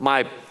with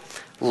my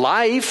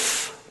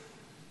life.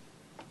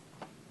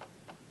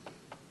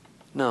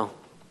 No,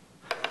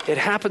 it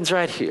happens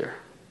right here.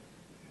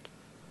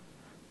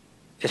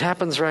 It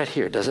happens right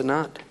here, does it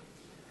not?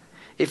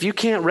 If you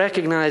can't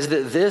recognize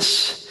that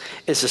this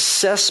is a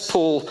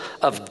cesspool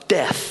of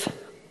death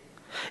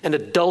and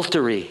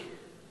adultery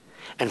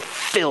and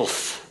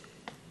filth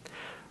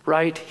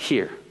right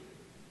here,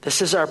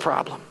 this is our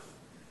problem.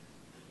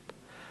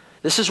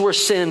 This is where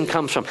sin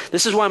comes from.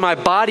 This is why my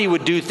body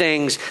would do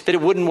things that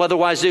it wouldn't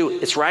otherwise do.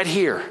 It's right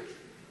here.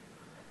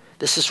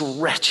 This is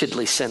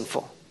wretchedly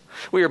sinful.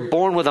 We are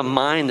born with a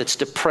mind that's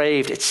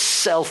depraved. It's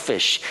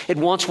selfish. It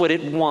wants what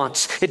it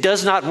wants. It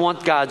does not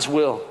want God's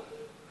will.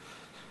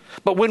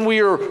 But when we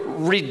are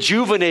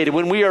rejuvenated,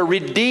 when we are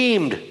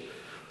redeemed,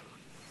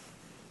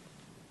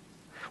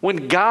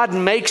 when God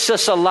makes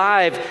us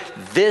alive,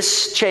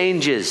 this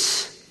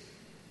changes.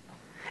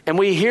 And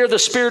we hear the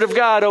Spirit of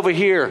God over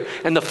here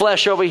and the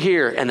flesh over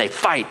here, and they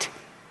fight.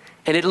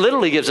 And it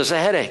literally gives us a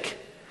headache.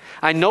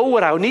 I know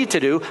what I need to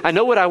do. I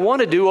know what I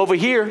want to do over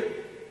here.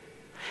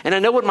 And I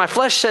know what my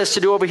flesh says to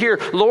do over here.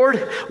 Lord,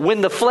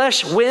 when the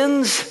flesh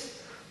wins,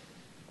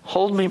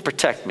 hold me and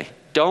protect me.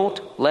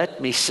 Don't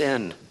let me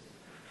sin.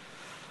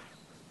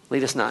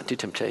 Lead us not to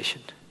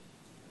temptation.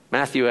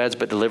 Matthew adds,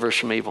 but deliver us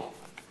from evil,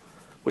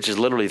 which is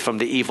literally from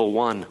the evil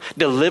one.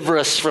 Deliver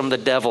us from the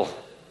devil.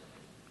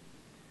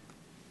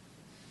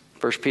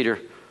 1 Peter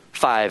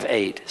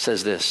 5:8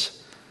 says this.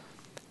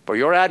 For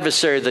your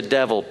adversary, the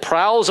devil,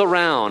 prowls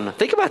around.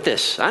 Think about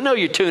this. I know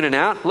you're tuning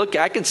out. Look,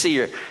 I can see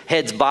your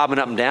heads bobbing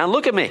up and down.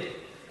 Look at me.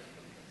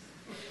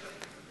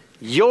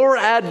 Your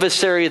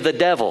adversary, the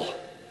devil.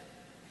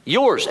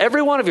 Yours,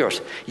 every one of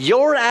yours.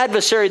 Your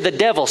adversary, the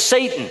devil,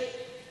 Satan,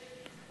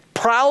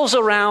 prowls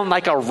around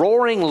like a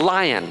roaring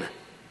lion.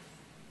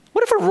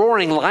 What if a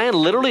roaring lion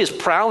literally is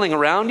prowling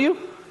around you?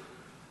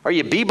 Are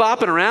you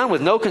bebopping around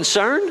with no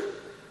concern?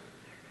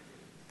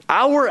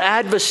 Our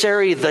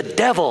adversary, the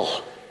devil,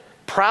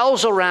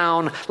 prowls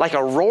around like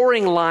a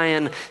roaring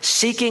lion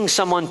seeking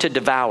someone to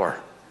devour.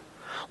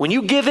 When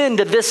you give in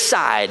to this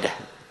side,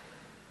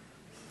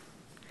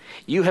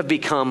 you have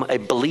become a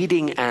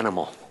bleeding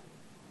animal.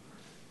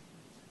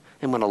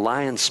 And when a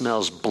lion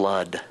smells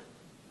blood,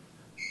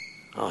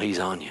 oh, he's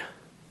on you.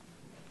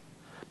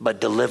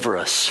 But deliver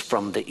us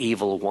from the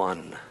evil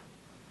one.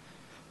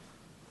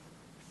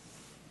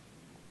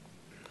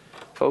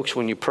 Folks,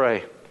 when you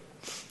pray,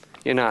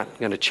 you're not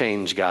going to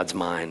change God's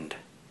mind.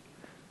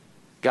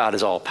 God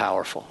is all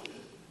powerful.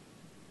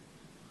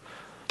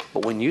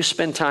 But when you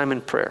spend time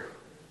in prayer,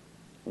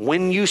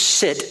 when you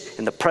sit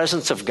in the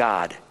presence of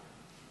God,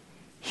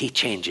 He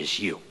changes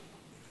you.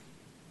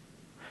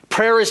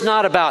 Prayer is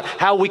not about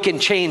how we can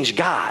change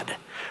God.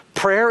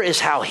 Prayer is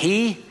how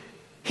He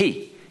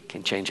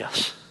can change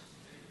us.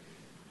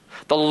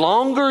 The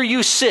longer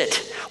you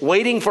sit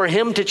waiting for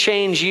Him to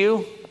change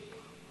you,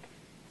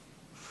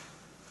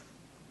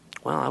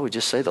 well, I would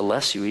just say the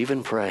less you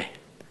even pray.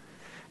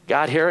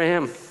 God, here I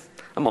am.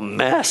 I'm a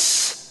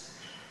mess.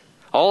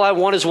 All I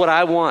want is what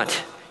I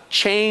want.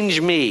 Change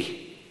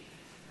me.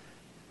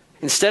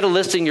 Instead of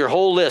listing your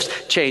whole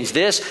list, change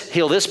this,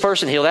 heal this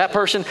person, heal that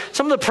person.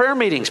 Some of the prayer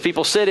meetings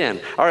people sit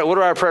in. All right, what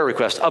are our prayer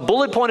requests? A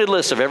bullet pointed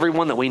list of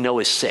everyone that we know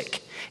is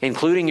sick,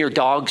 including your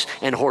dogs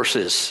and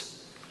horses.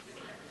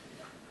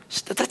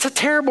 That's a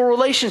terrible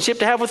relationship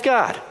to have with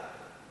God.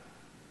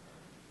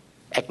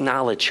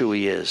 Acknowledge who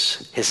He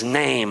is, His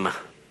name.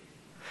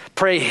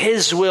 Pray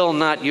His will,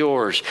 not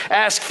yours.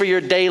 Ask for your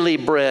daily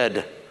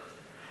bread.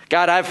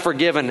 God, I've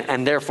forgiven,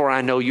 and therefore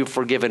I know You've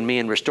forgiven me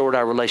and restored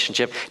our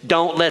relationship.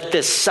 Don't let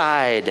this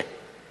side,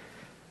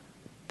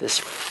 this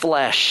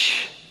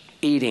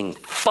flesh-eating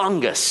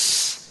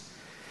fungus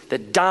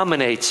that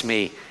dominates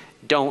me,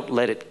 don't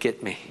let it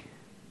get me.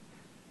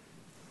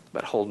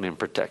 But hold me and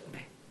protect me.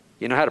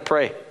 You know how to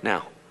pray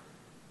now.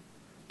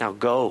 Now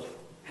go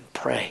and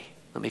pray.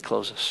 Let me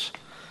close this.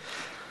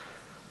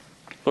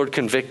 Lord,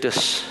 convict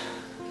us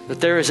that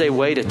there is a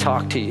way to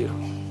talk to you.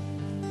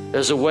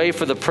 There's a way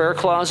for the prayer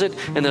closet,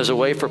 and there's a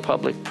way for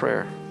public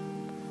prayer.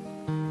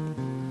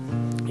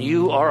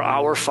 You are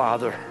our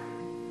Father.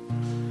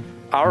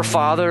 Our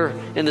Father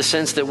in the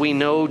sense that we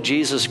know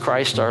Jesus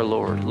Christ our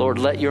Lord. Lord,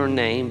 let your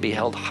name be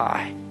held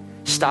high.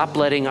 Stop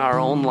letting our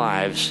own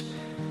lives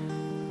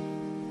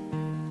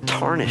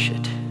tarnish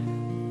it.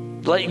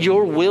 Let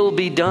your will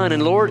be done.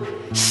 And Lord,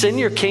 send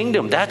your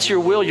kingdom. That's your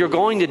will. You're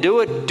going to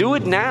do it. Do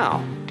it now.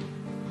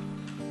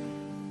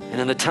 And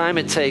in the time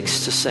it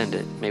takes to send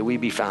it, may we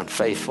be found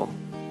faithful.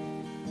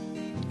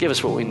 Give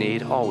us what we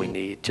need, all we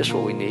need, just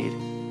what we need.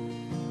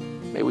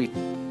 May we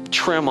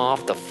trim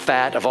off the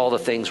fat of all the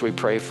things we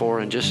pray for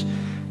and just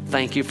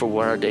thank you for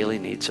what our daily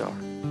needs are.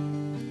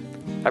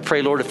 I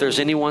pray, Lord, if there's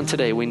anyone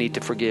today we need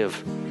to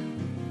forgive,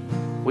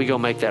 we go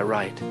make that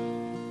right.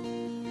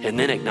 And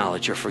then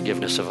acknowledge your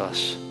forgiveness of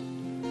us.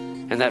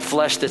 And that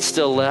flesh that's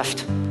still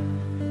left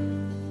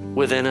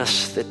within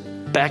us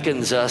that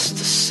beckons us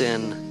to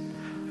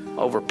sin,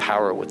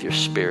 overpower it with your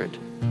Spirit.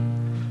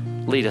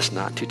 Lead us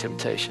not to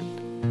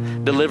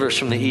temptation. Deliver us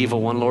from the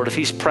evil one, Lord. If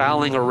he's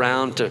prowling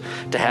around to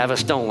have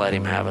us, don't let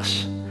him have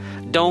us.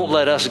 Don't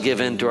let us give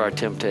in to our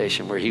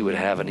temptation where he would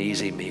have an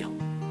easy meal.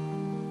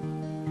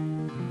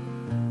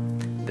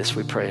 This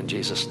we pray in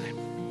Jesus' name.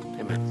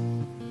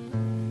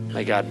 Amen.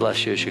 May God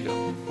bless you as you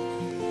go.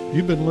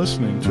 You've been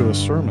listening to a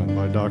sermon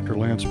by Dr.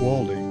 Lance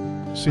Waldy,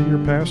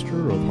 Senior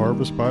Pastor of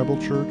Harvest Bible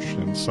Church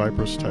in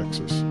Cypress,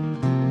 Texas.